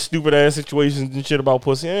 DeMarcus being stupid ass situations and shit about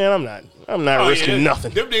pussy. Man, I'm not risking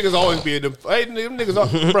nothing. Them niggas always be in them. Hey, them niggas,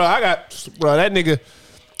 that nigga.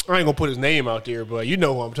 I ain't gonna put his name out there, but you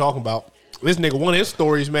know who I'm talking about. This nigga, one of his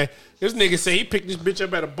stories, man. This nigga say he picked this bitch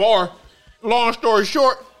up at a bar. Long story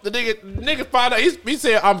short, the nigga found out. He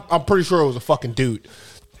said, I'm pretty sure it was a fucking dude.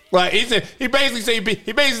 Like he basically said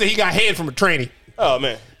he got head from a tranny. Oh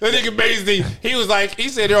man, that nigga basically he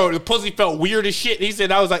said, yo, the pussy felt weird as shit. He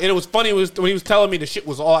said I was like, and it was funny when he was telling me the shit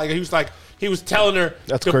was all like, he was telling her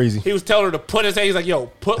that's crazy. He was telling her to put his hand. He's like, yo,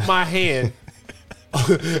 put my hand.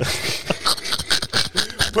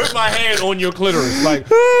 Put my hand on your clitoris. Like,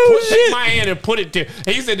 take my hand and put it there.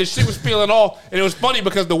 And he said the shit was feeling off. And it was funny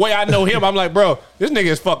because the way I know him, I'm like, bro, this nigga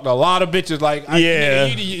has fucked a lot of bitches. Like,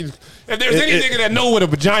 if there's any nigga that know what a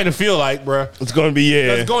vagina feel like, bro, it's going to be,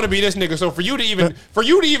 it's going to be this nigga. So for you to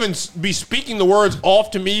even be speaking the words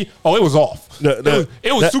off to me, it was off.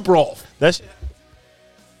 It was super off.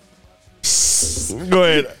 Go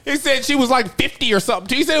ahead. He said she was like 50 or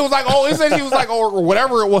something. He said it was like, she was like, or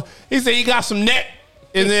whatever it was. He said he got some net.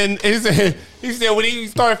 And then he said when he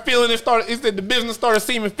started feeling it, he said the business started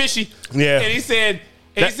seeming fishy. Yeah. And he said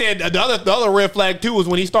the other red flag too was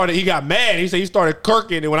when he got mad. He said he started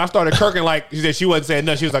kirking, and when I started kirking, like he said she wasn't saying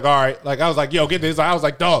nothing. She was like, all right. Like I was like, yo, get this. I was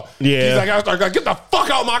like, dog. Yeah. He's like, I started like, get the fuck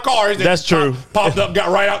out of my car. That's true. Popped up, got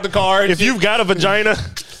right out the car. If you've got a vagina,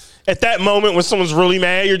 at that moment when someone's really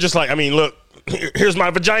mad, you're just like, I mean, look. Here's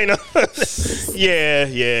my vagina.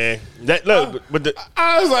 Yeah.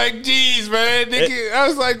 I was like, geez, man. I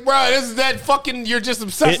was like, bro, this is that fucking. You're just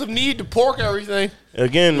obsessive need to pork everything.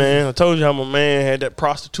 Again, man, I told you how my man had that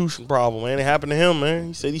prostitution problem, man. It happened to him, man.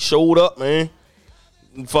 He said he showed up, man.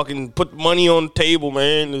 And fucking put money on the table,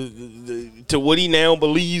 man, to what he now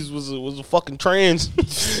believes was a fucking trans.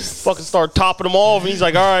 Fucking start topping him off, and he's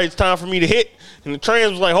like, all right, it's time for me to hit. And the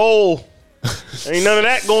trans was like, oh. Ain't none of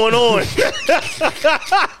that going on.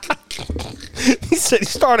 He said he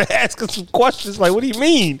started asking some questions like, what do you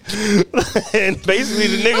mean? And basically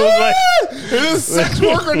the nigga was like, is this sex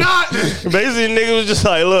work or not? Basically the nigga was just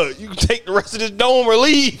like, look, you can take the rest of this dome or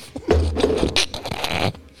leave.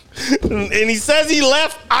 And he says he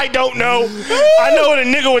left. I don't know. I know what a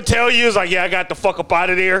nigga would tell you is like, yeah, I got the fuck up out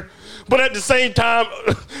of there. But at the same time,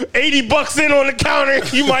 $80 in on the counter,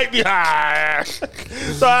 you might be high.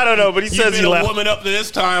 So I don't know, but he says he left. Woman up to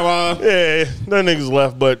this time, Yeah, that nigga's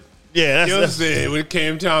left. But Yeah, You know what I'm saying? When it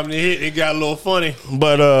came time to hit, it got a little funny.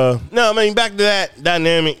 But no, I mean, back to that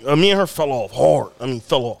dynamic. Me and her fell off hard.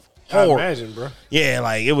 Fell off hard. I imagine, bro. Yeah,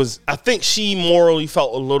 like it was. I think she morally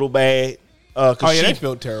felt a little bad. They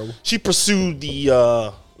felt terrible. She pursued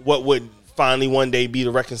the what would finally one day be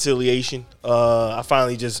the reconciliation. I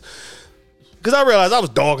finally just because I realized I was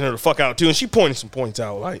dogging her the fuck out too, and she pointed some points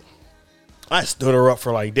out. Like I stood her up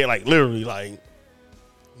for like literally like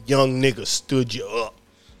young nigga stood you up.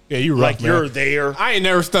 Yeah, you rough, like man. You're there. I ain't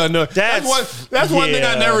never stunned no. That's one thing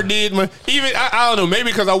I never did, man. Even I don't know,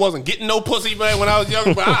 maybe because I wasn't getting no pussy, man, when I was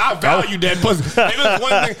young. But I valued that pussy. Maybe that's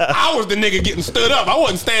one thing. I was the nigga getting stood up. I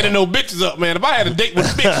wasn't standing no bitches up, man. If I had a date with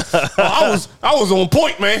a bitch, I was on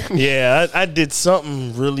point, man. Yeah, I did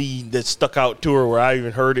something really that stuck out to her where I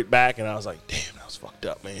even heard it back, and I was like, damn, that was fucked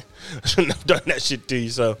up, man. I shouldn't have done that shit to you.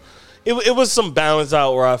 So it was some balance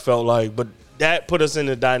out where I felt like, but that put us in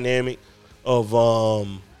the dynamic of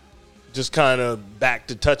just kind of back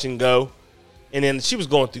to touch and go. And then she was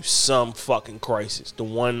going through some fucking crisis. The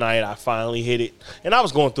one night I finally hit it. And I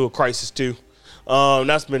was going through a crisis too.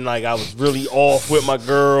 That's been like I was really off with my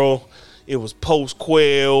girl. It was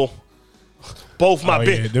post-quail. Both my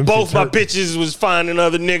bitches was finding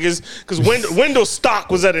other niggas because window stock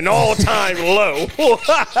was at an all-time low.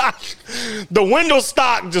 The window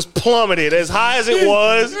stock just plummeted as high as it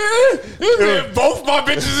was. Both my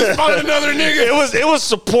bitches is finding another nigga. It was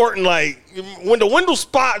supporting like when the window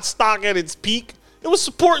stock at its peak. It was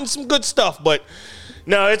supporting some good stuff, but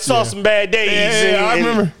no, it saw some bad days. Yeah,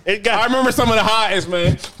 I remember some of the highs,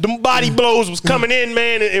 man. The body blows was coming in,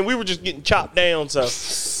 man, and we were just getting chopped down. So.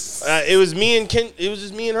 It was me and Ken. It was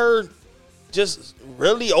just me and her. Just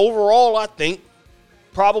really overall, I think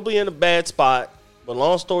probably in a bad spot. But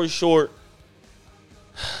long story short,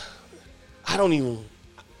 I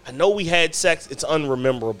know we had sex. It's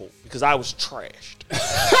unrememberable because I was trashed.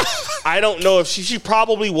 I don't know if she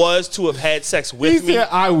probably was to have had sex with me.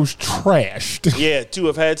 I was trashed. Yeah, to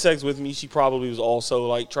have had sex with me, she probably was also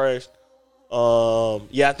like trashed.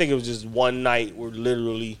 Yeah, I think it was just one night where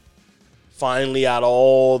literally. Finally, out of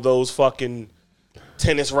all those fucking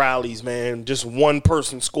tennis rallies, man, just one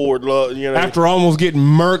person scored. After almost getting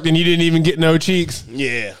murked and you didn't even get no cheeks.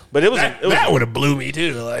 Yeah, but it was that would have blew me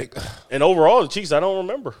too. Like, and overall, the cheeks I don't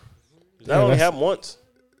remember. That only happened once.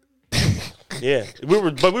 Yeah, we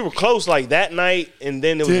were close like that night, and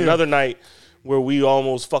then there was another night where we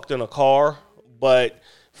almost fucked in a car, but.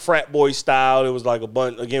 Frat boy style. It was like a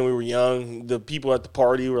bunch. Again, we were young. The people at the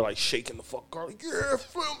party were like shaking the fuck car. Like, yeah,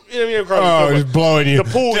 Flem. You know what I mean? Just blowing you. The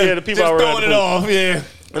pool. The people just were throwing it off. Yeah.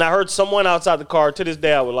 And I heard someone outside the car. To this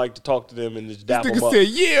day, I would like to talk to them and just dap them up. Said,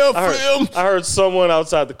 yeah, Flem. I heard someone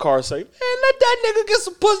outside the car say, "Man, let that nigga get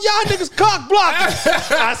some pussy. Y'all niggas cock block."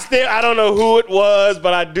 I don't know who it was,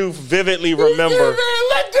 but I do vividly remember. Man,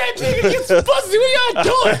 let that nigga get some pussy. What y'all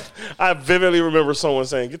doing? I vividly remember someone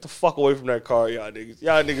saying, "Get the fuck away from that car, y'all niggas.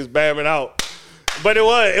 Y'all niggas bamming out." But it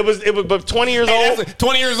was but 20 years old.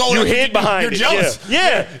 20 years old. You hid behind it. You're jealous.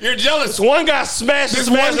 Yeah. You're jealous. One guy smashed this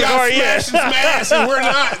one guy smashed and we're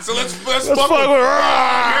not. So let's fuck with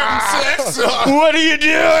sex. What are you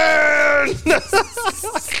doing?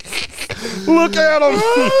 Look at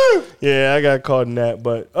him. Yeah, I got caught in that.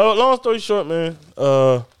 But long story short, man.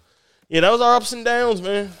 Yeah, that was our ups and downs,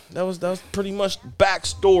 man. That was pretty much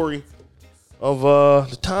backstory of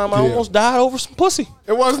the time I almost died over some pussy.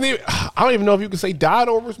 It wasn't even. I don't even know if you could say died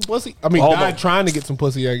over some pussy. I mean, died trying to get some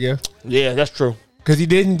pussy, I guess. Yeah, that's true. Because he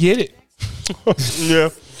didn't get it. Yeah.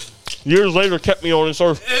 Years later, kept me on this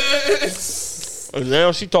earth. And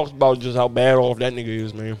now she talks about just how bad off that nigga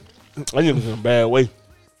is, man. That nigga's in a bad way.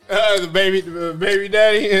 The baby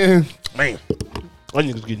daddy. Man. That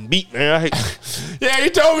nigga's getting beat, man. I hate. Yeah, he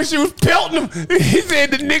told me she was pelting him. He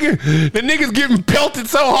said the nigga's getting pelted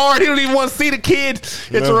so hard he don't even want to see the kid. It's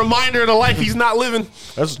a reminder of the life he's not living.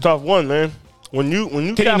 That's a tough one, man. When you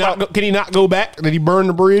can he not go back? Did he burn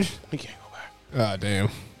the bridge? He can't go back. Ah, damn.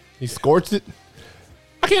 He scorched it.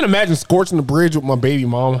 I can't imagine scorching the bridge with my baby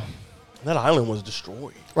mama. That island was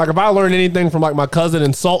destroyed. Like, if I learned anything from, like, my cousin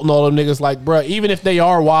and Salt and all them niggas, like, bruh, even if they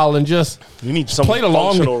are wild and just you need some play the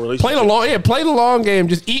long relationship. Play the long game.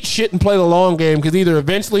 Just eat shit and play the long game, because either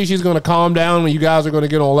eventually she's going to calm down when you guys are going to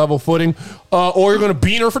get on level footing, or you're going to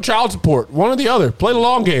beat her for child support. One or the other. Play the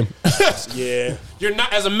long game. Yeah. You're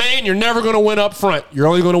not, as a man, you're never going to win up front. You're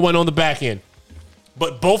only going to win on the back end.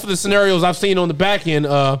 But both of the scenarios I've seen on the back end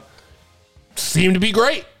seem to be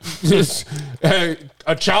great.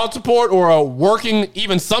 A child support or a working,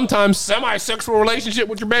 even sometimes semi-sexual relationship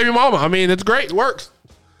with your baby mama. I mean, it's great. It works.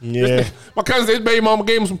 Yeah. My cousin said his baby mama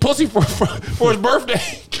gave him some pussy for his birthday.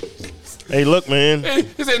 Hey, look, man.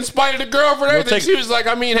 He said, in spite of the girlfriend, everything, she was like,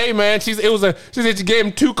 I mean, hey, man. She said she gave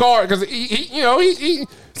him 2 cards because he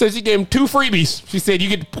said she gave him 2 freebies. She said you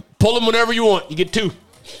get to pull them whenever you want. You get 2.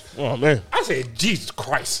 Oh man. I said, Jesus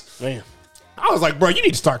Christ, Man. I was like, bro, you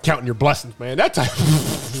need to start counting your blessings, man. That time,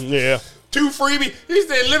 Yeah. 2 freebies. He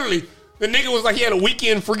said literally. The nigga was like, he had a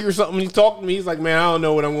weekend free or something. He talked to me. He's like, man, I don't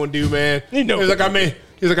know what I'm going to do, man. He's like, I may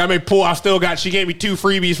pull. She gave me 2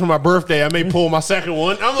 freebies for my birthday. I may pull my second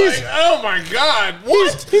one. I'm like, oh my God,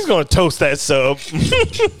 what? He's going to toast that sub.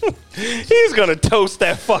 He's going to toast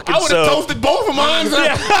that fucking sub. I would have toasted both of mine.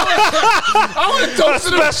 Yeah. I would have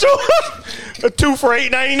toasted a special. A 2 for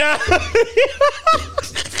 $8.99.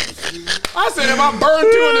 I said, if I burn 2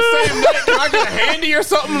 in the same night, can I get a handy or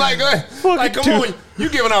something like that? Like, come on, you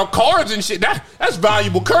giving out cards and shit. That's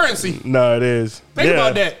valuable currency. No, it is. Think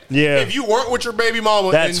about that. Yeah. If you weren't with your baby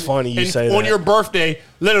mama, that's funny you say that. On your birthday,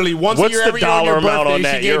 literally once a year, every year on your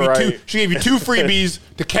birthday, she gave you 2 freebies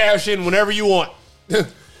to cash in whenever you want.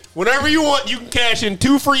 Whenever you want, you can cash in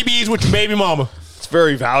 2 freebies with your baby mama. It's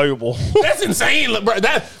very valuable. That's insane, bro.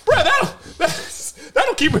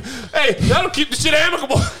 That'll keep the shit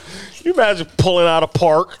amicable. You imagine pulling out a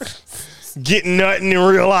park, getting nothing, and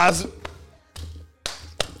realizing,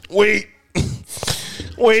 wait,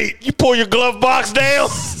 you pull your glove box down,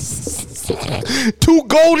 2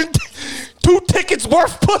 tickets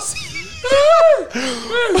worth pussy,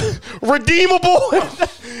 redeemable.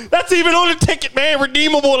 That's even on the ticket, man.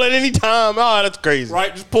 Redeemable at any time. Oh, that's crazy.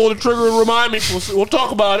 Right, just pull the trigger and remind me. We'll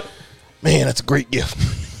talk about it. Man, that's a great gift.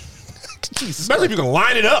 Especially if you can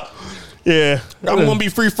line it up. Yeah. I'm going to be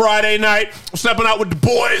free Friday night. I'm stepping out with the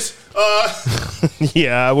boys.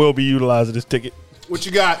 Yeah, I will be utilizing this ticket. What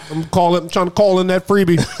you got? I'm trying to call in that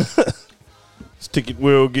freebie. This ticket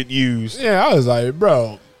will get used. Yeah, I was like,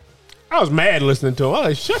 bro. I was mad listening to him. I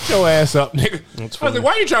was like, shut your ass up, nigga. I was like,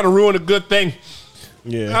 why are you trying to ruin a good thing?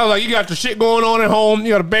 Yeah. I was like, you got your shit going on at home. You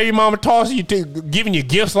got a baby mama tossing you, giving you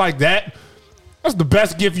gifts like that. That's the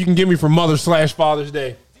best gift you can give me for Mother's/Father's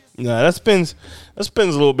Day. Nah, that spins a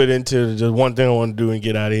little bit into just one thing I want to do and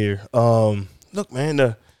get out of here. Look, man,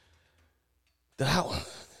 the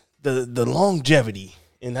longevity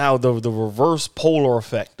and how the reverse polar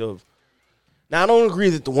effect of. Now, I don't agree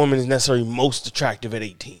that the woman is necessarily most attractive at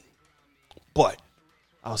 18, but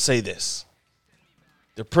I'll say this: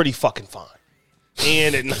 they're pretty fucking fine.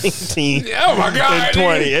 And at 19, oh my God, and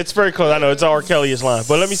 20, it's very close. I know it's R. Kelly-ish line,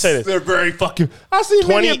 but let me say this: they're very fucking. I see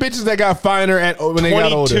many bitches that got finer when they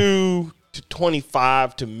got older. 22 to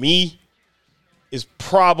 25 to me is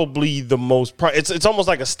probably the most. It's almost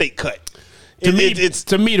like a state cut. To me,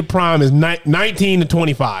 the prime is 19 to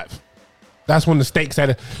 25. That's when the stakes at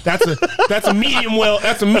it. That's a medium well.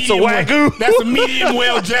 That's a wagyu. That's a medium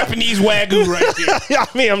well Japanese wagyu right there. I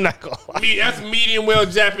mean, I'm not gonna lie. That's a medium well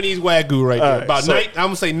Japanese wagyu right there. Right, I'm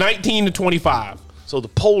gonna say 19 to 25. So the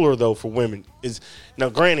polar though for women is now.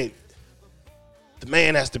 Granted, the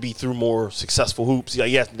man has to be through more successful hoops.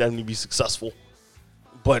 He has to definitely be successful.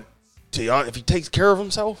 But if he takes care of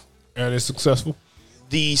himself, and is successful,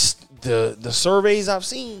 the surveys I've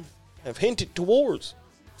seen have hinted towards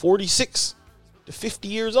 46 to 50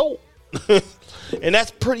 years old. And that's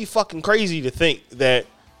pretty fucking crazy to think that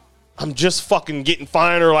I'm just fucking getting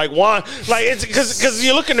finer. Like, why? Like, it's because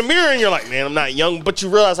you look in the mirror and you're like, man, I'm not young. But you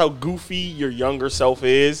realize how goofy your younger self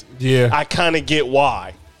is. Yeah. I kind of get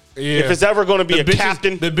why. Yeah. If it's ever going to be a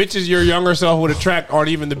captain. The bitches your younger self would attract aren't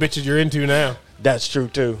even the bitches you're into now. That's true,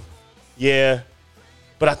 too. Yeah.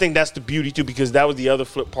 But I think that's the beauty too, because that was the other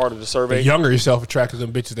flip part of the survey. The younger yourself attracted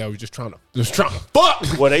them bitches that was just trying to fuck.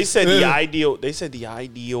 Well, they said the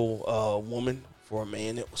ideal woman for a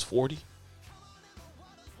man that was 40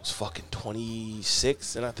 was fucking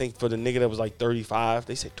 26, and I think for the nigga that was like 35,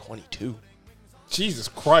 they said 22. Jesus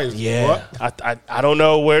Christ. Yeah. What? I don't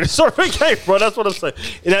know where the survey came from. That's what I'm saying.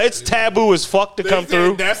 You know, it's taboo as fuck to come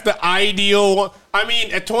through. That's the ideal one. I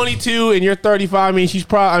mean, at 22 and you're 35, I mean, she's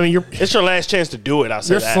probably, it's your last chance to do it, I'll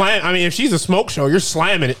say that. I mean, if she's a smoke show, you're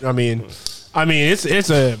slamming it. I mean, it's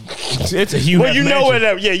a huge. Well, you know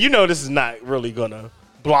it. Yeah, you know this is not really gonna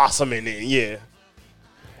blossom in it. Yeah.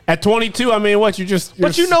 At 22, I mean, what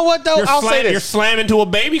But you know what though? I'll say this: you're slamming till a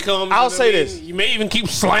baby comes. I'll say this: you may even keep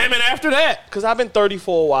slamming after that. Because I've been 30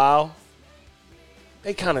 for a while.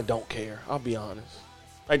 They kind of don't care. I'll be honest.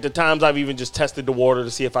 Like the times I've even just tested the water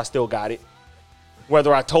to see if I still got it,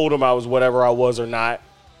 whether I told them I was whatever I was or not.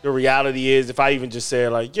 The reality is, if I even just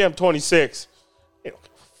said like, "Yeah, I'm 26," they don't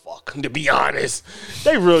give a fuck. To be honest,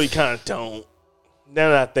 they really kind of don't. Now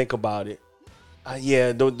that I think about it.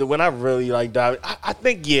 When I really like dive, I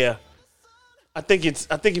think if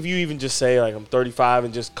you even just say like I'm 35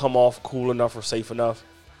 and just come off cool enough or safe enough,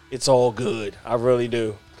 it's all good. I really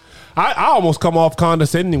do. I almost come off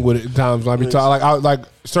condescending with it at times. I be talking like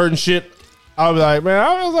certain shit. I'll be like, man,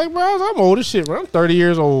 I'm old as shit, man. I'm 30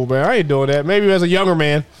 years old, man. I ain't doing that. Maybe as a younger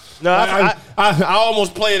man. No, I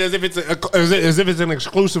almost play it as if it's an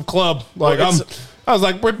exclusive club. Like I was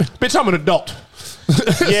like, bitch, I'm an adult.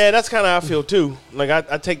 Yeah, that's kind of how I feel too. Like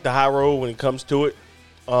I take the high road when it comes to it.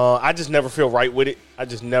 I just never feel right with it. I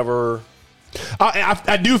just never.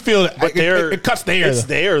 I do feel that, but it cuts the air. It's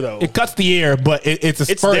there though. It cuts the air, but it's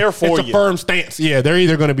a firm stance. Yeah, they're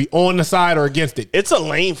either going to be on the side or against it. It's a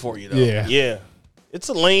lane for you though. Yeah. It's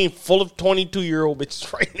a lane full of 22-year-old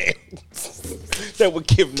bitches right now that would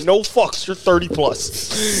give no fucks. You're 30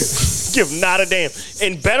 plus. Give not a damn.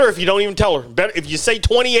 And better if you don't even tell her. Better if you say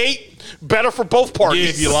 28. Better for both parties. Yeah,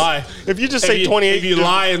 if you lie. If you just say 28. If you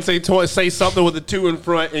lie and say something with a 2 in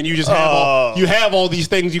front, and you just have all these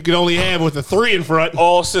things you can only have with a 3 in front.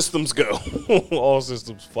 All systems go. All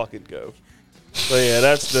systems fucking go. So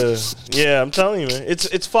yeah, I'm telling you, man.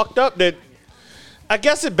 It's fucked up that. I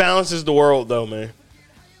guess it balances the world though, man.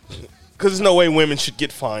 Because there's no way women should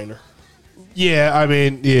get finer. Yeah, I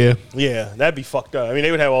mean, yeah. Yeah, that'd be fucked up. I mean,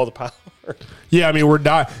 they would have all the power. Yeah, I mean, we're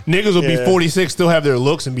dying. Niggas will be 46, still have their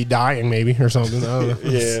looks and be dying maybe or something. I don't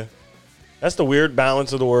know. Yeah. That's the weird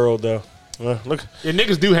balance of the world, though. Look. Yeah,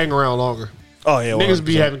 niggas do hang around longer. Oh, yeah. Niggas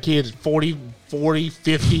be having kids at 40,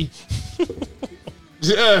 50.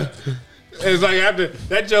 It's like after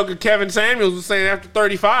that joke of Kevin Samuels was saying after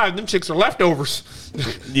 35, them chicks are leftovers.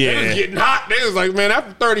 Yeah. They was getting hot. They was like, man,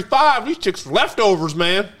 after 35, these chicks are leftovers,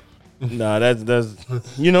 man. Nah, that's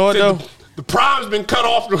you know what though? The prime's been cut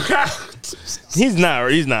off. He's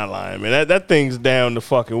not lying, man. That thing's down to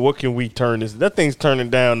fucking what can we turn this? That thing's turning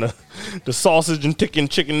down the sausage and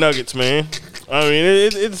chicken nuggets, man. I mean,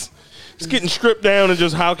 it's getting stripped down to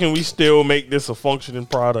just how can we still make this a functioning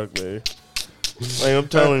product, man. Like I'm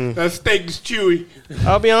telling you, that steak is chewy.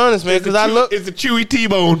 I'll be honest, man, because it's a chewy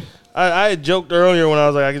T-bone. I had joked earlier when I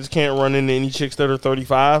was like, I just can't run into any chicks that are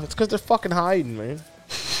 35. It's because they're fucking hiding, man.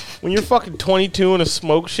 When you're fucking 22 in a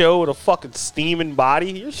smoke show with a fucking steaming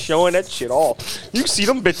body, you're showing that shit off. You see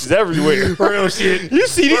them bitches everywhere. Real shit. You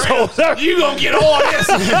see these hoes everywhere. You gonna get all this.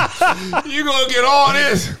 You gonna get all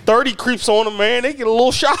this. 30 creeps on them, man. They get a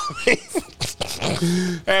little shy.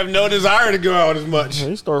 Have no desire to go out as much.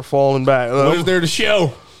 They start falling back. What is there to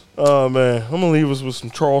show? Oh, man. I'm going to leave us with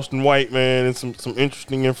some Charleston White, man, and some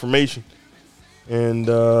interesting information. And,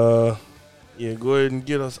 yeah, go ahead and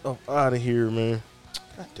get us up out of here, man.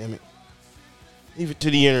 God damn it. Leave it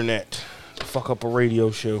to the internet to fuck up a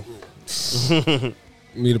radio show.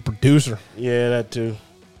 Need a producer. Yeah, that too.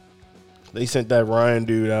 They sent that Ryan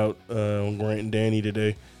dude out on Grant and Danny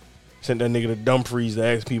today. Sent that nigga to Dumfries to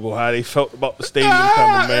ask people how they felt about the stadium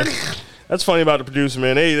coming, man. That's funny about the producer,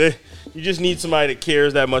 man. You just need somebody that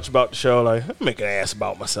cares that much about the show. Like, I'm making an ass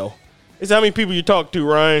about myself. He said, how many people you talk to,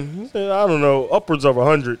 Ryan? He said, I don't know, upwards of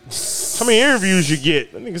 100. How many interviews you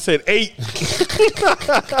get? That nigga said 8.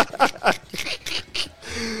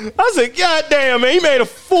 I said, God damn, man, he made a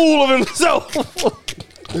fool of himself.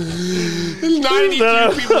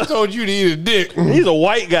 92 people told you to eat a dick. He's a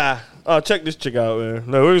white guy. Check this chick out, man.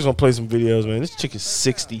 No, we're just going to play some videos, man. This chick is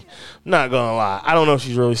 60. I'm not going to lie. I don't know if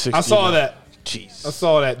she's really 60. I saw that. Jeez. I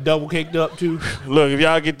saw that double caked up, too. Look, if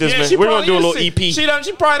y'all get this, man, we're going to do a little EP. She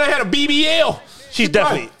probably done had a BBL. She's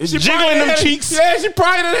definitely jiggling them cheeks. Yeah, she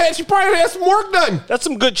probably had some work done. That's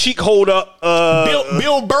some good cheek hold up.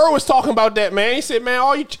 Bill Burr was talking about that, man. He said, man,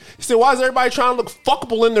 why is everybody trying to look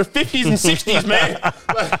fuckable in their 50s and 60s, man?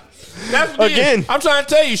 That's again. I'm trying to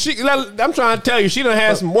tell you, she done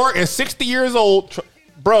had some work at 60 years old,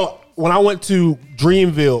 bro. When I went to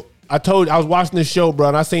Dreamville, I was watching this show, bro,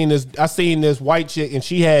 and I seen this white chick, and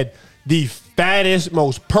she had the fattest,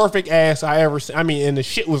 most perfect ass I ever seen. I mean, and the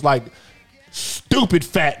shit was like stupid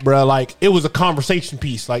fat, bro. Like it was a conversation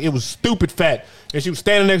piece. Like it was stupid fat, and she was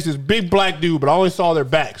standing next to this big black dude, but I only saw their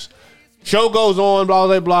backs. Show goes on, blah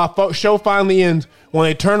blah blah. Show finally ends. When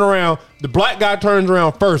they turn around, the black guy turns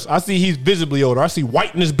around first. I see he's visibly older. I see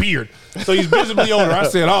white in his beard, so he's visibly older. I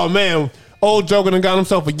said, "Oh man, old Joker done got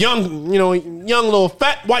himself a young little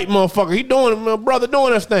fat white motherfucker. He doing, my brother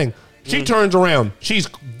doing this thing." She turns around. She's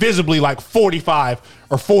visibly like 45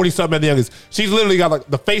 or 40 something at the youngest. She's literally got like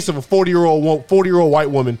the face of a 40-year-old white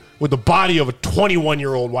woman with the body of a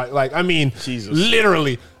 21-year-old white. Like I mean, Jesus.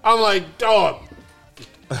 Literally. I'm like, dog.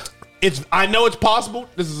 I know it's possible.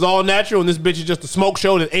 This is all natural, and this bitch is just a smoke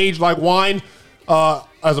show that aged like wine,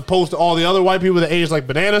 as opposed to all the other white people that aged like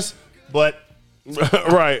bananas. But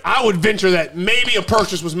right, I would venture that maybe a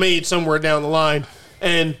purchase was made somewhere down the line,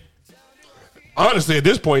 and Honestly, at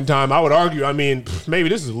this point in time, I would argue, I mean, maybe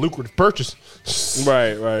this is a lucrative purchase.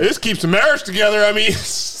 Right. This keeps the marriage together. I mean,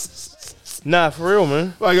 nah, for real,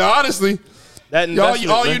 man. Like, honestly, that all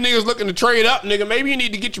you niggas looking to trade up, nigga, maybe you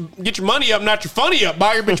need to get your money up, not your funny up.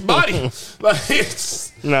 Buy your bitch body. Like,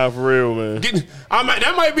 nah, for real, man.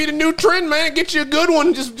 That might be the new trend, man. Get you a good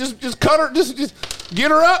one. Just cut her. Just get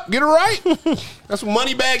her up. Get her right. That's what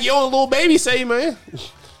Moneybag Yo and Lil Baby say, man.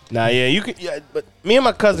 Nah, yeah, you can. Yeah, but me and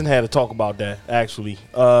my cousin had a talk about that actually,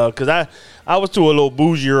 because I was to a little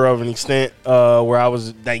bougier of an extent, where I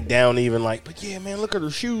was like down even like, but yeah, man, look at her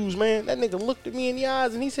shoes, man. That nigga looked at me in the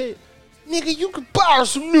eyes and he said, "Nigga, you could borrow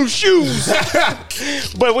some new shoes."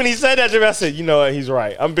 But when he said that to me, I said, you know what, he's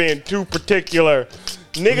right. I'm being too particular.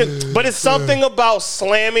 Nigga, but it's something about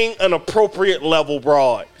slamming an appropriate level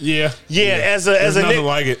broad. Yeah. As a nothing nigga,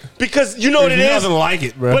 like it. Because you know what it is? Nothing like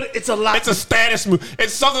it, bro. But it's a lot. It's a status move.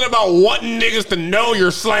 It's something about wanting niggas to know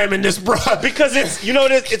you're slamming this broad. Because it's, you know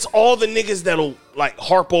what it is? It's all the niggas that'll like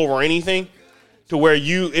harp over anything to where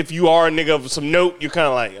if you are a nigga of some note, you're kind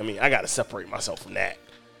of like, I mean, I got to separate myself from that.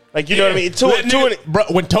 Like, you know what I mean? Bro,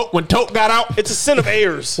 when Tote got out, it's a sin of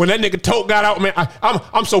errors. When that nigga Tote got out, man,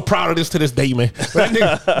 I'm so proud of this to this day, man. That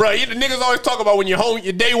nigga, bro, the niggas always talk about when your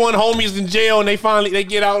day one homies in jail and they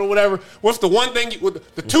get out or whatever. What's the one thing?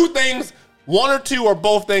 The two things, one or two or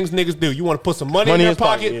both things niggas do. You want to put some money in their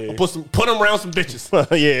pocket or put them around some bitches.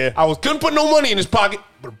 Yeah, I couldn't put no money in his pocket,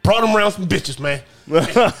 but brought him around some bitches, man. And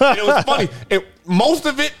it was funny. Most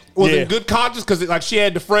of it was in good conscience because like she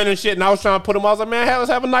had the friend and shit, and I was trying to put him. I was like, man,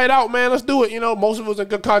 let's have a night out, man. Let's do it. You know, most of it was in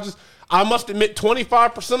good conscience. I must admit,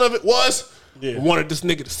 25% of it was. I wanted this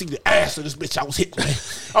nigga to see the ass of this bitch I was hitting.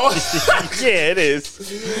 Yeah, it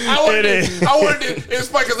is. I wanted it. It's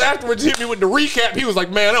funny because afterwards he hit me with the recap. He was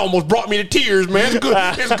like, man, that almost brought me to tears, man. It's good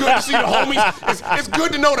to see the homies. It's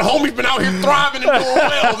good to know the homies been out here thriving and doing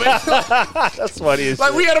well, man. That's funny as like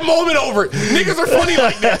shit. We had a moment over it. Niggas are funny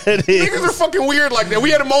like that. Niggas are fucking weird like that.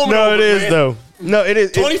 We had a moment over it. No, it is, man. though. No, it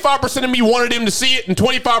is. 25% of me wanted him to see it, and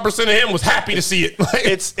 25% of him was happy to see it.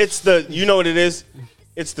 It's the, you know what it is?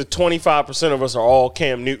 It's the 25% of us are all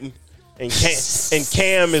Cam Newton, and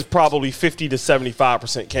Cam is probably 50 to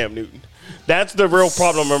 75% Cam Newton. That's the real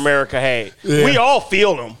problem America had. Yeah. We all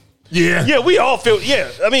feel them. Yeah, we all feel.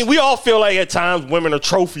 Yeah, I mean, we all feel like at times women are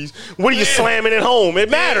trophies. What are you slamming at home? It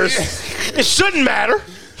matters. It shouldn't matter.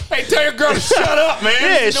 Hey, tell your girl to shut up, man.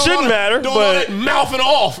 Yeah, it shouldn't matter, but mouthing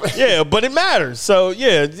off. Yeah, but it matters. So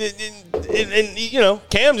yeah, and you know,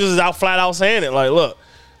 Cam just is out flat out saying it. Like, look,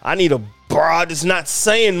 I need a broad that's not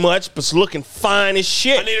saying much, but's looking fine as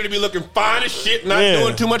shit. I need her to be looking fine as shit, not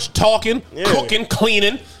doing too much talking, cooking,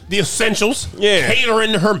 cleaning, the essentials,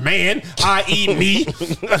 catering to her man, i.e. me.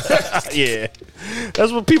 Yeah.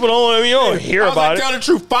 That's what people don't, you don't hear about it. Tell the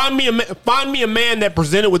truth. Find me a man that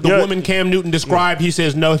presented with the woman Cam Newton described. He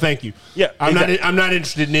says, no, thank you. Yeah. I'm not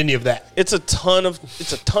interested in any of that. It's a ton of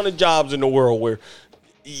jobs in the world where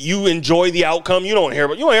you enjoy the outcome. You don't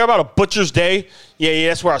hear about a butcher's day. Yeah,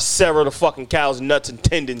 that's where I sever the fucking cow's nuts and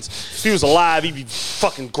tendons. If he was alive, he'd be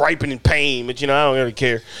fucking griping in pain. But, I don't really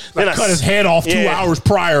care. Then I cut his head off 2 hours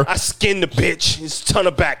prior. I skinned the bitch. There's a ton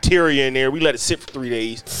of bacteria in there. We let it sit for 3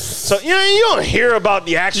 days. So, you don't hear about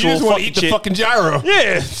the actual fucking shit. You just want to eat the fucking gyro.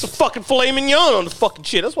 Yeah, it's a fucking filet mignon on the fucking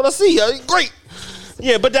shit. That's what I see. Great.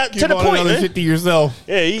 Yeah, but that to the point, another 50 yourself.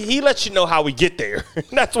 Yeah, he lets you know how we get there.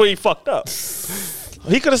 That's where he fucked up.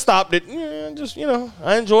 He could have stopped it. Yeah, just,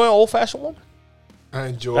 I enjoy an old-fashioned woman.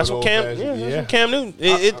 That's what Cam Newton.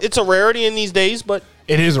 It's a rarity in these days, but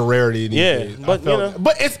it is a rarity in these days. But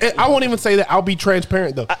but I won't even say that. I'll be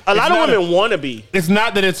transparent though. A lot of women want to be. It's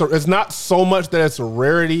not that it's not so much that it's a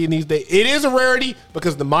rarity in these days. It is a rarity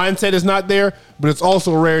because the mindset is not there, but it's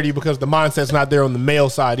also a rarity because the mindset's not there on the male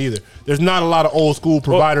side either. There's not a lot of old school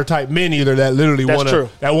provider type men either that literally want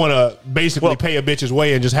to basically pay a bitch's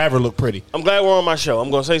way and just have her look pretty. I'm glad we're on my show.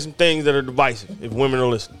 I'm going to say some things that are divisive if women are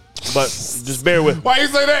listening. But just bear with me. Why you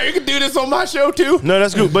say that? You can do this on my show too. No,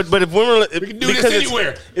 that's good. But if women, we can do this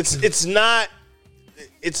anywhere. It's not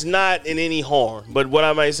in any harm. But what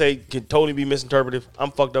I might say could totally be misinterpreted.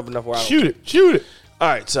 I'm fucked up enough where I don't shoot it. All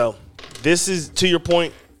right, so this is to your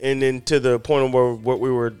point, and then to the point of what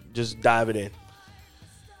we were just diving in.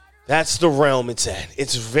 That's the realm it's at.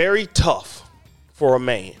 It's very tough for a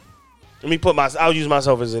man. I'll use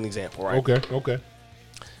myself as an example, right? Okay.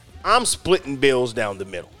 I'm splitting bills down the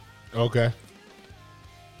middle. Okay.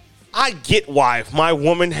 I get why if my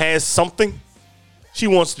woman has something she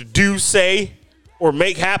wants to do, say, or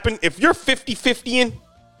make happen, if you're 50-50-ing,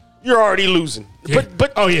 you're already losing. Yeah.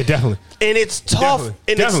 But oh yeah, definitely. And it's tough.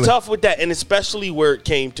 Definitely. It's tough with that, and especially where it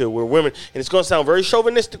came to where women. And it's going to sound very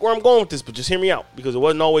chauvinistic where I'm going with this, but just hear me out because it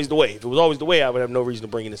wasn't always the way. If it was always the way, I would have no reason to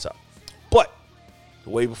bring this up. But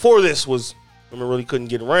the way before this was women really couldn't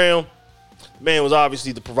get around. The man was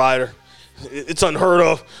obviously the provider. It's unheard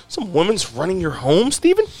of. Some women's running your home,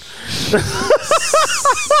 Steven?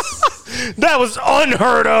 That was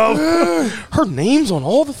unheard of. Her name's on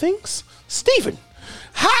all the things? Steven,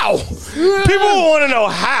 how? People want to know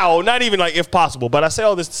how, not even like if possible. But I say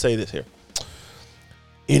all this to say this here.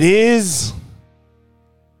 It is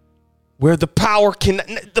where the power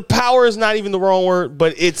is not even the wrong word,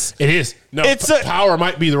 but it is. No, power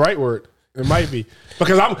might be the right word. It might be.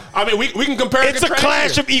 Because we can compare. It's a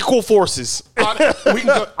clash of equal forces.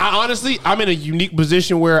 Honestly, I'm in a unique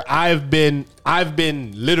position where I've been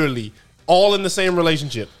literally all in the same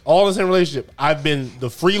relationship. I've been the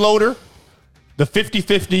freeloader, the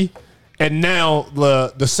 50-50, and now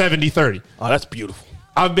the 70-30. Oh, that's beautiful.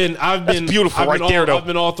 I've been beautiful right there, though. I've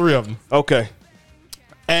been all three of them. Okay.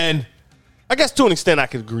 And I guess to an extent I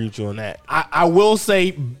could agree with you on that. I will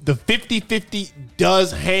say the 50-50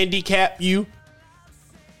 does handicap you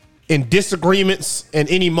in disagreements and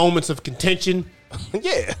any moments of contention.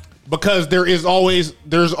 Yeah. Because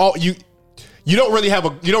you don't really have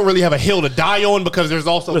a hill to die on because there's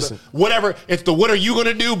also it's the what are you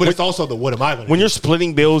gonna do, but it's also the what am I gonna do. When you're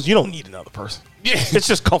splitting bills, you don't need another person. Yeah. It's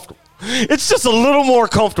just comfortable. It's just a little more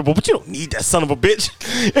comfortable, but you don't need that son of a bitch.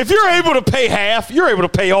 If you're able to pay half, you're able to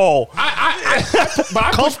pay all.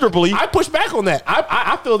 Comfortably. I push back on that.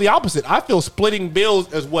 I feel the opposite. I feel splitting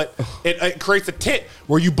bills is what it creates a tent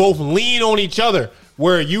where you both lean on each other,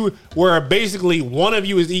 where basically one of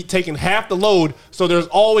you is taking half the load. So there's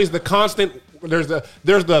always the constant. There's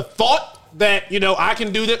the thought that, I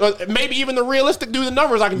can do this, maybe even the realistic do the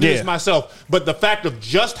numbers, I can do this myself. But the fact of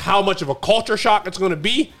just how much of a culture shock it's going to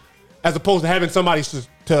be, as opposed to having somebody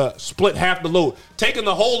to split half the load. Taking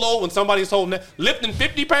the whole load when somebody's holding that. Lifting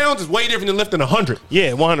 50 pounds is way different than lifting 100.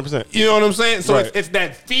 Yeah, 100%. You know what I'm saying? So right. it's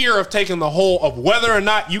that fear of taking the whole, of whether or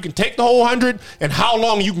not you can take the whole 100 and how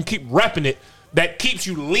long you can keep repping it, that keeps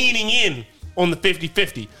you leaning in on the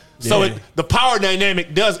 50-50. So the power dynamic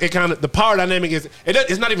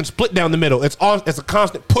it's not even split down the middle. It's a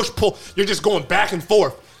constant push-pull. You're just going back and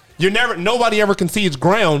forth. Nobody ever concedes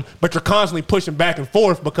ground, but you're constantly pushing back and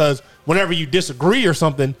forth because whenever you disagree or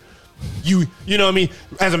something, you know what I mean?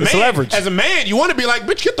 As a man, you want to be like,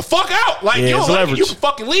 bitch, get the fuck out. Like, you can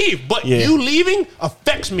fucking leave. But you leaving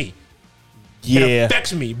affects me. Yeah. It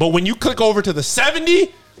affects me. But when you click over to the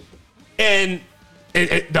 70 and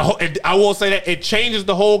I will say that it changes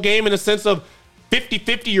the whole game in the sense of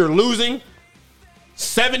 50-50, you're losing.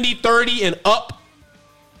 70-30 and up,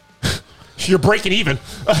 you're breaking even.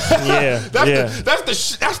 That's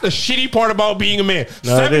the shitty part about being a man.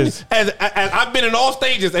 No, 70, it is. As I've been in all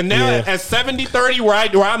stages, and now at 70-30, where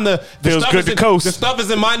I'm the feels stuff good to coast. The stuff is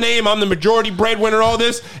in my name. I'm the majority breadwinner. All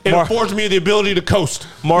this it affords me the ability to coast.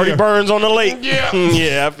 Marty Burns on the lake. Yeah,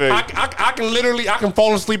 yeah. I feel you. I can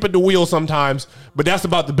fall asleep at the wheel sometimes, but that's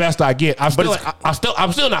about the best I get. I'm still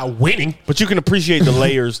not winning. But you can appreciate the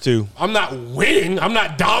layers too. I'm not winning. I'm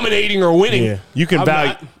not dominating or winning. Yeah, you can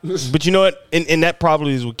value. But you know what? And that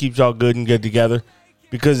probably is what keeps y'all good and good together,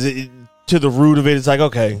 because to the root of it, it's like,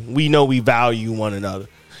 okay, we know we value one another.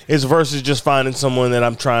 It's versus just finding someone that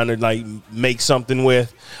I'm trying to like make something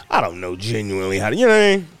with. I don't know genuinely how to, you know what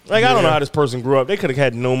I mean? Like, I don't know how this person grew up. They could have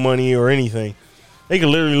had no money or anything. They could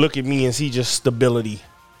literally look at me and see just stability.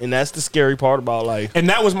 And that's the scary part about life. And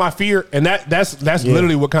that was my fear. And that's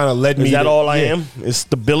literally what kind of led me. Is that all I am? Is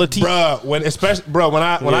stability? Bruh, when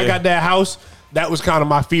I got that house, that was kind of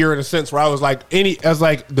my fear in a sense where I was like,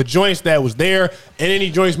 the joints that was there and any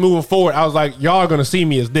joints moving forward, I was like, y'all are going to see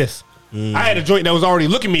me as this. I had a joint that was already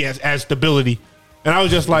looking at me as stability. And I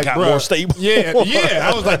was just like, bro, more stable. Yeah.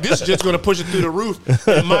 I was like, this is just going to push it through the roof.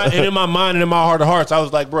 And in my mind and in my heart of hearts, I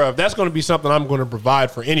was like, bro, if that's going to be something I'm going to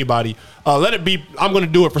provide for anybody, let it be. I'm going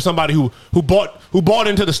to do it for somebody who bought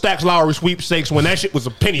into the Stacks Lowry sweepstakes when that shit was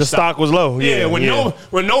a penny. The stock was low. Yeah.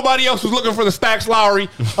 When nobody else was looking for the Stacks Lowry,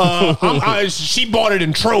 she bought it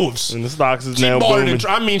in troves. And the stocks is now booming.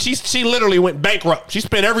 She literally went bankrupt. She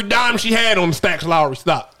spent every dime she had on the Stacks Lowry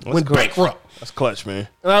stock. Went bankrupt. That's clutch, man.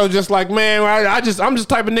 And I was just like, man, I'm just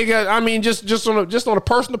type of nigga. I mean, just on a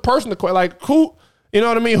person to person, like who, you know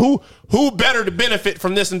what I mean? Who better to benefit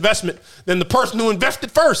from this investment than the person who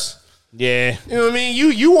invested first? Yeah. You know what I mean?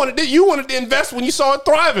 You wanted to invest when you saw it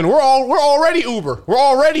thriving. We're already Uber. We're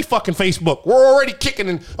already fucking Facebook. We're already kicking.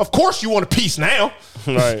 And of course you want a piece now.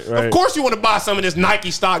 Right. Of course you want to buy some of this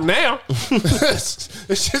Nike stock now. It's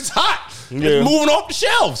just hot. Yeah. It's moving off the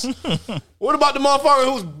shelves. What about the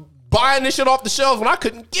motherfucker who's buying this shit off the shelves when I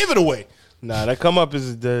couldn't give it away? Nah, that come up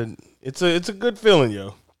is it's a good feeling,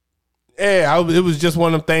 yo. Yeah, it was just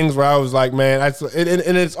one of them things where I was like, man,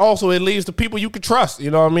 and it's also, it leads to people you can trust.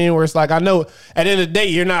 You know what I mean? Where it's like, I know at the end of the day,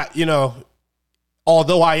 you're not,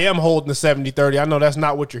 although I am holding the 70-30, I know that's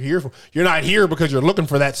not what you're here for. You're not here because you're looking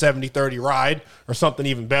for that 70-30 ride or something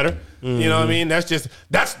even better. Mm-hmm. You know what I mean? That's just,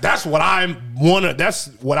 that's what that's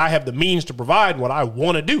what I have the means to provide, what I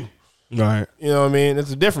want to do. Right. You know what I mean?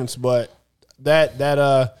 It's a difference, but that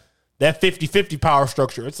 50-50 power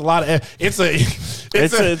structure, it's a lot of, it's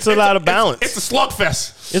a lot of balance. It's a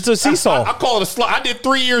slugfest. It's a seesaw. I call it a slug. I did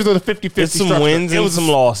 3 years of the 50-50 It's some wins and some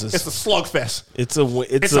losses. It's a slugfest. It's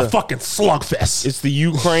a fucking slugfest. It's the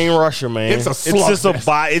Ukraine Russia, man. It's a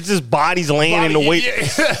slugfest. It's just bodies laying in the wait.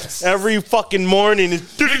 Yes. Every fucking morning. You're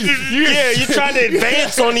trying to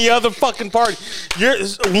advance on the other fucking party.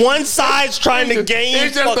 One side's trying to gain.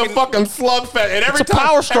 It's just a fucking slugfest. And every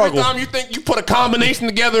time you think you put a combination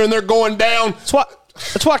together and they're going down.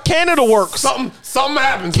 That's why Canada works. Something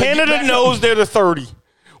happens. Canada knows they're the 30.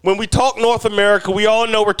 When we talk North America, we all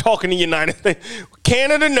know we're talking the United States.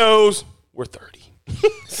 Canada knows we're 30.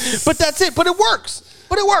 But that's it. But it works.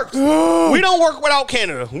 We don't work without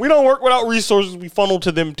Canada. We don't work without resources we funnel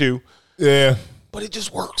to them too. Yeah. But it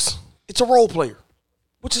just works. It's a role player,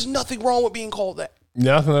 which is nothing wrong with being called that.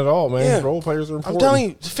 Nothing at all, man. Yeah. Role players are important. I'm telling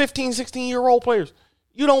you, 15, 16-year role players.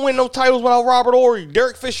 You don't win no titles without Robert Horry,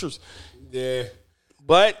 Derek Fishers. Yeah.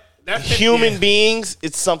 But human beings,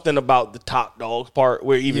 it's something about the top dogs part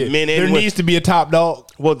where even men and there needs to be a top dog.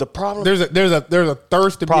 Well, the problem there's a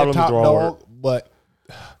thirst to be a top dog, but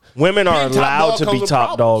women are allowed to be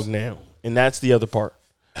top dogs now, and that's the other part.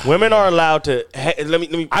 Women are allowed to. Let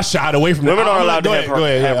me. I shied away from. Women are allowed to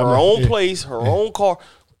have her own place, her own car.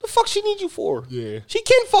 What the fuck she need you for? Yeah, she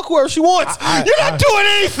can fuck wherever she wants. You're not doing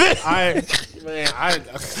anything.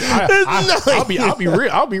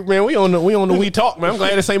 I'll be real. Man, we on the We Talk, man. I'm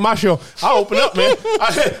glad to say my show. I'll open up, man.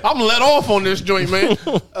 I'm let off on this joint, man.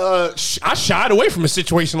 I shied away from a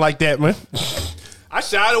situation like that, man. I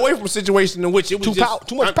shied away from a situation in which it was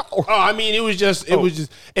too much power. Oh, I mean, it was and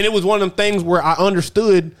it was one of them things where I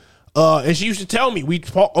understood. And she used to tell me, we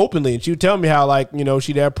talk openly, and she would tell me how, like,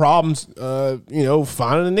 she'd have problems, finding a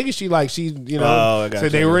nigga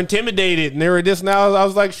said they were intimidated and they were this and that. I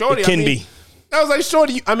was like, shorty, I was like,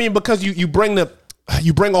 shorty, because you bring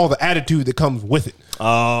all the attitude that comes with it.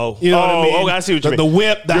 Oh, you know what I mean? Oh, I see what you mean. The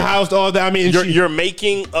whip, the house, all that. I mean, you're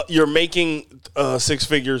making six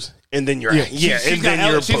figures, and then she's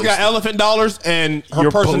got elephant dollars, and her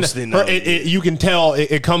person, you can tell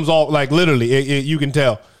it comes off like literally. You can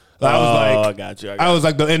tell. I was like, I got you. I was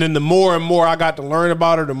like, and then the more and more I got to learn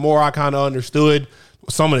about her, the more I kind of understood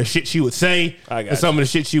some of the shit she would say and some of the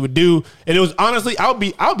shit she would do. And it was honestly, I'll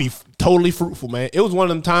be totally fruitful, man. It was one of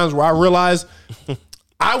them times where I realized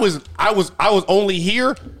I was only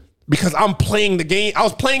here because I'm playing the game. I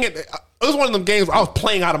was playing it. It was one of them games where I was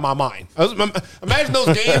playing out of my mind. Imagine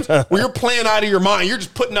those games where you're playing out of your mind. You're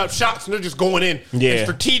just putting up shots and they're just going in. Yeah. And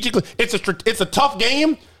strategically, it's a tough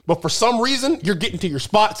game. But for some reason, you're getting to your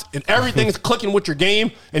spots and everything is clicking with your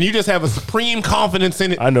game, and you just have a supreme confidence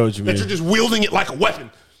in it. I know what you mean. That you're just wielding it like a weapon.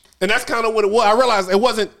 And that's kind of what it was. I realized it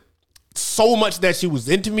wasn't so much that she was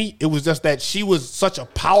into me. It was just that she was such a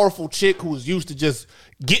powerful chick who was used to just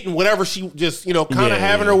getting whatever she just,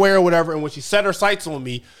 having her way or whatever. And when she set her sights on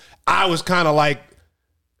me, I was kind of like,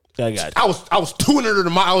 I got you. I was tuning her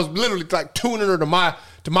I was literally like tuning her to my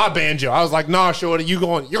banjo. I was like, nah, shorty, you're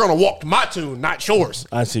gonna walk to my tune, not yours.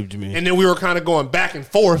 I see what you mean. And then we were kind of going back and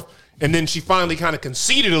forth, and then she finally kind of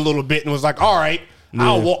conceded a little bit and was like, all right,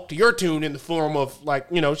 I'll walk to your tune in the form of like,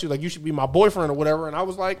 she's like, you should be my boyfriend or whatever. And I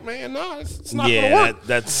was like, man, no, it's not gonna work.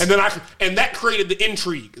 And that created the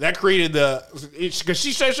intrigue. That created because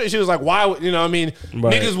she said, she was like, why would,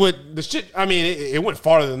 niggas with the shit. I mean, it went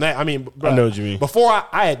farther than that. I mean, I know what you mean. Before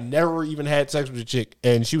I had never even had sex with a chick,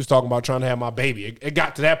 and she was talking about trying to have my baby. It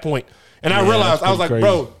got to that point. And I realized, I was like, crazy.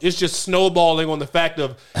 Bro, it's just snowballing on the fact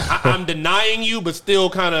of I'm denying you, but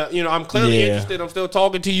still kind of, I'm clearly interested. I'm still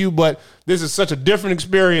talking to you, but this is such a different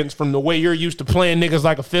experience from the way you're used to playing niggas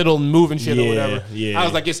like a fiddle and moving shit or whatever. Yeah. I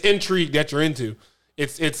was like, it's intrigue that you're into.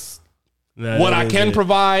 It's what I can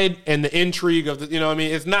provide and the intrigue of the,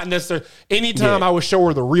 it's not necessarily, anytime I would show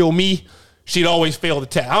her the real me, she'd always fail the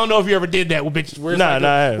test. I don't know if you ever did that with bitches. Where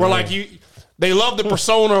like They love the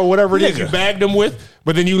persona or whatever it is you bagged them with,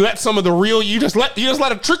 but then you let some of the real you just let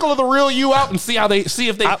a trickle of the real you out and see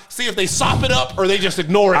if they sop it up or they just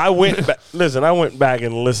ignore it. I went back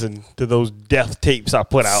and listened to those death tapes I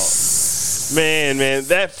put out. Man,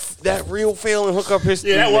 that real feeling hookup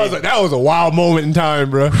history. Yeah, that was a wild moment in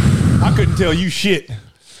time, bro. I couldn't tell you shit.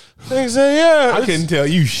 They say, yeah, I couldn't tell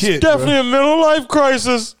you shit. Definitely a middle life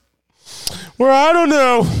crisis where I don't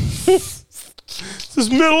know. This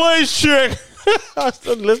middle-aged chick. I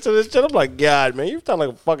still listen to this shit. I'm like, God, man, you sound like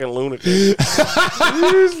a fucking lunatic. You're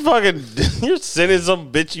sending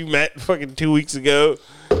some bitch you met fucking 2 weeks ago.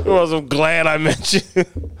 I'm glad I met you.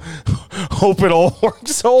 Hope it all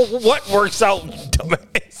works. So what works out,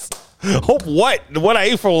 dumbass? Hope what? What I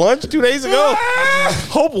ate for lunch 2 days ago?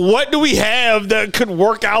 Hope what do we have that could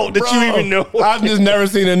work out that you even know? I've just never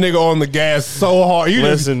seen a nigga on the gas so hard.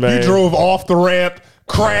 Man. You drove off the ramp,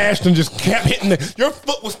 crashed, and just kept hitting your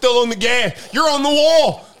foot was still on the gas. You're on the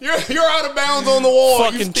wall. You're out of bounds on the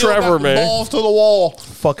wall. Fucking Trevor, man. Balls to the wall.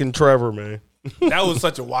 Fucking Trevor, man. That was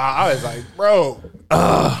such a wild. I was like, bro,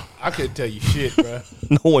 I couldn't tell you shit, bro.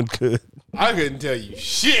 No one could. I couldn't tell you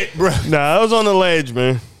shit, bro. Nah, I was on the ledge,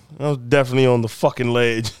 man. I was definitely on the fucking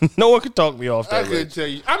ledge. No one could talk me off that. I couldn't tell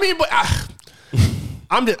you. I mean, but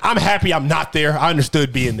I'm happy I'm not there. I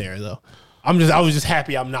understood being there though. I was just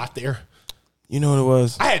happy I'm not there. You know what it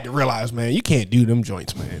was? I had to realize, man, you can't do them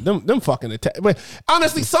joints, man. Them fucking attack. But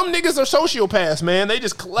honestly, some niggas are sociopaths, man. They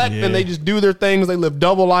just collect and they just do their things. They live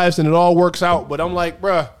double lives and it all works out. But I'm like,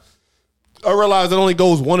 bruh, I realize it only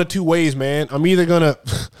goes one of two ways, man. You either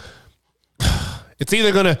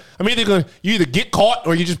get caught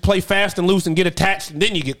or you just play fast and loose and get attached and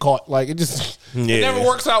then you get caught. Like it never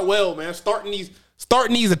works out well, man. Starting these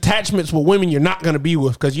attachments with women you're not gonna be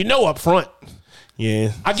with because you know up front.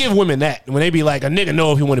 Yeah, I give women that when they be like, a nigga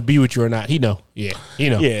know if he want to be with you or not. He know, yeah, he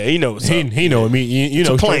know, yeah, he knows. He know. I mean, you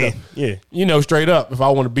know, straight up. Yeah, you know, straight up. If I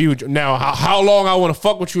want to be with you now, how long I want to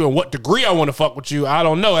fuck with you and what degree I want to fuck with you, I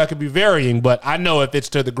don't know. That could be varying, but I know if it's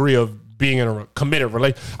to the degree of being in a committed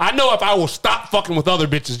relationship. I know if I will stop fucking with other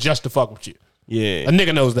bitches just to fuck with you. Yeah, a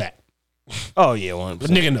nigga knows that. Oh yeah, 100%. A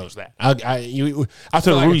nigga knows that. I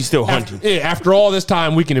feel like Rudy's still hunting. After all this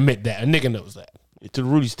time, we can admit that a nigga knows that. To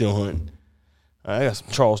Rudy's still hunting. I got some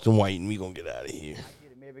Charleston White, and we gonna get out of here.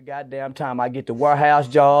 Every goddamn time I get the warehouse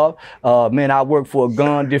job, man, I work for a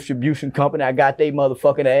gun distribution company. I got they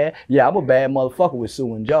motherfucking ass. Yeah, I'm a bad motherfucker with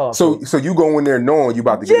suing jobs. So you go in there knowing you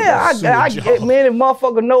about to get a job. Man, if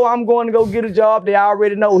motherfucker know I'm going to go get a job, they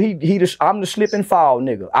already know I'm the slip and fall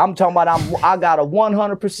nigga. I'm talking about I got a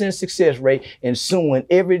 100% success rate in suing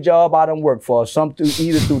every job I done worked for,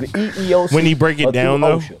 either through the EEOC. When he break it down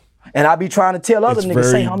though. OSHA. And I be trying to tell other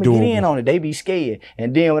niggas, say, homie, get in on it. They be scared.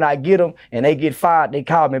 And then when I get them and they get fired, they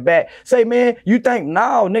call me back. Say, man, you think,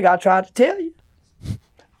 no, nigga, I tried to tell you.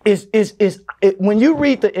 When you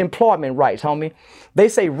read the employment rights, homie, they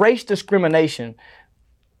say race discrimination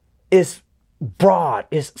is broad.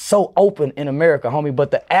 It's so open in America, homie,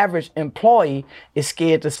 but the average employee is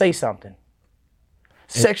scared to say something.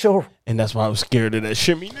 And that's why I was scared of that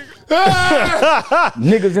Shimmy nigga.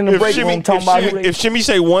 Niggas in the break room talking about if Shimmy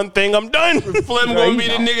say one thing, I'm done. Flem gonna be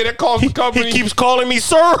the nigga that calls the company. He keeps calling me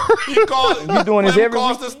sir. You doing this every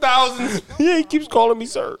cost us thousands. Yeah, he keeps calling me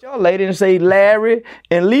sir. Y'all lady and say Larry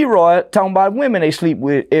and Leroy talking about women they sleep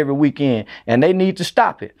with every weekend and they need to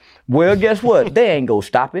stop it. Well, guess what? They ain't gonna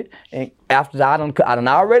stop it. And after I done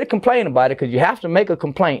already complained about it because you have to make a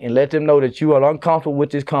complaint and let them know that you are uncomfortable with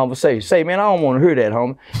this conversation. Say, man, I don't want to hear that,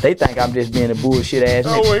 homie. They think I'm just being a bullshit ass nigga.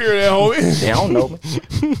 I don't want to hear that, homie. They don't know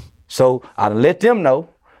me. So I done let them know.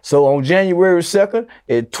 So on January 2nd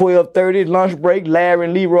at 12:30 lunch break, Larry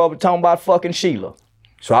and Leroy were talking about fucking Sheila.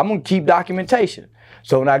 So I'm gonna keep documentation.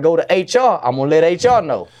 So when I go to HR, I'm gonna let HR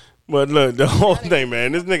know. But look, the whole thing,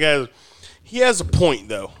 man, this nigga has a point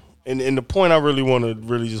though. And the point I really want to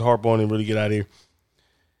really just harp on and really get out of here.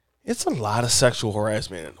 It's a lot of sexual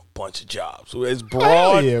harassment in a bunch of jobs. So as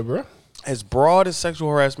broad, as broad as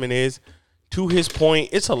sexual harassment is, to his point,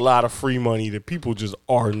 it's a lot of free money that people just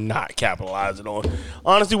are not capitalizing on.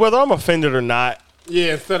 Honestly, whether I'm offended or not,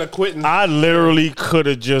 yeah, instead of quitting, I literally could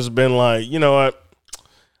have just been like, you know what?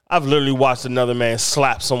 I've literally watched another man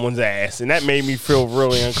slap someone's ass, and that made me feel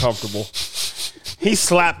really uncomfortable. He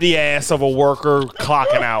slapped the ass of a worker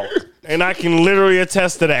clocking out. And I can literally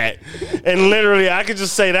attest to that. And literally, I could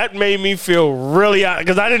just say that made me feel really out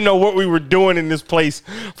because I didn't know what we were doing in this place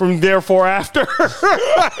from therefore after.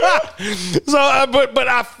 So, but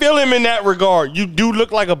I feel him in that regard. You do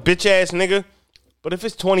look like a bitch ass nigga. But if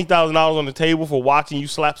it's $20,000 on the table for watching you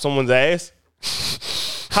slap someone's ass,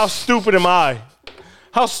 how stupid am I?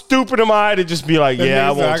 How stupid am I to just be like, yeah,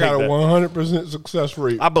 I won't take that. I got a 100% success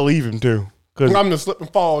rate. I believe him too. I'm the slip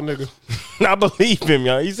and fall nigga. I believe him,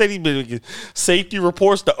 y'all. He said he been making safety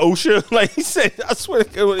reports to OSHA. Like he said, I swear,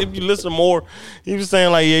 if you listen more, he was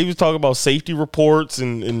saying like, yeah, he was talking about safety reports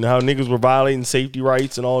and how niggas were violating safety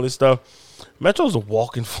rights and all this stuff. Metro's a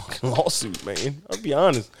walking fucking lawsuit, man. I'll be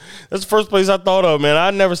honest. That's the first place I thought of, man.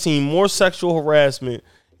 I've never seen more sexual harassment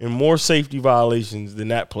and more safety violations than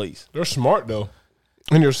that place. They're smart though.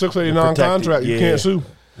 In your 689 contract, you can't sue.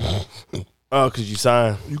 Oh, because you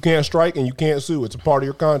sign. You can't strike and you can't sue. It's a part of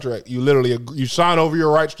your contract. You literally you sign over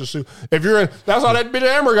your rights to sue. If you're in, that's how that bitch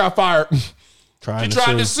Amber got fired. She tried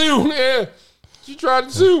to sue. Yeah, she tried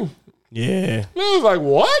to sue. Yeah, it was like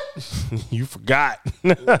what? You forgot.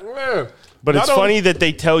 Yeah. But it's funny that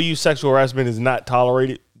they tell you sexual harassment is not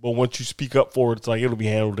tolerated, but once you speak up for it, it's like it'll be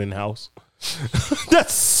handled in house.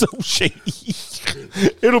 That's so shady.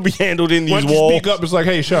 It'll be handled in these walls. Once you speak up, it's like,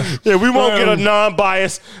 hey, shush. Yeah, we won't get a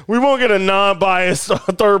non-biased. We won't get a non-biased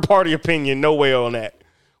third-party opinion. No way on that.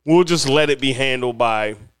 We'll just let it be handled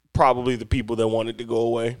by probably the people that want it to go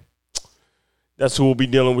away. That's who will be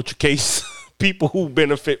dealing with your case. People who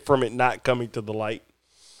benefit from it not coming to the light.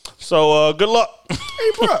 So, good luck.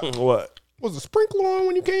 Hey, bro. What? Was the sprinkler on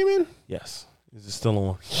when you came in? Yes. Is it still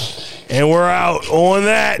on? And we're out on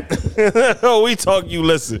that. We talk, you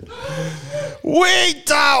listen. We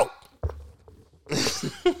talk.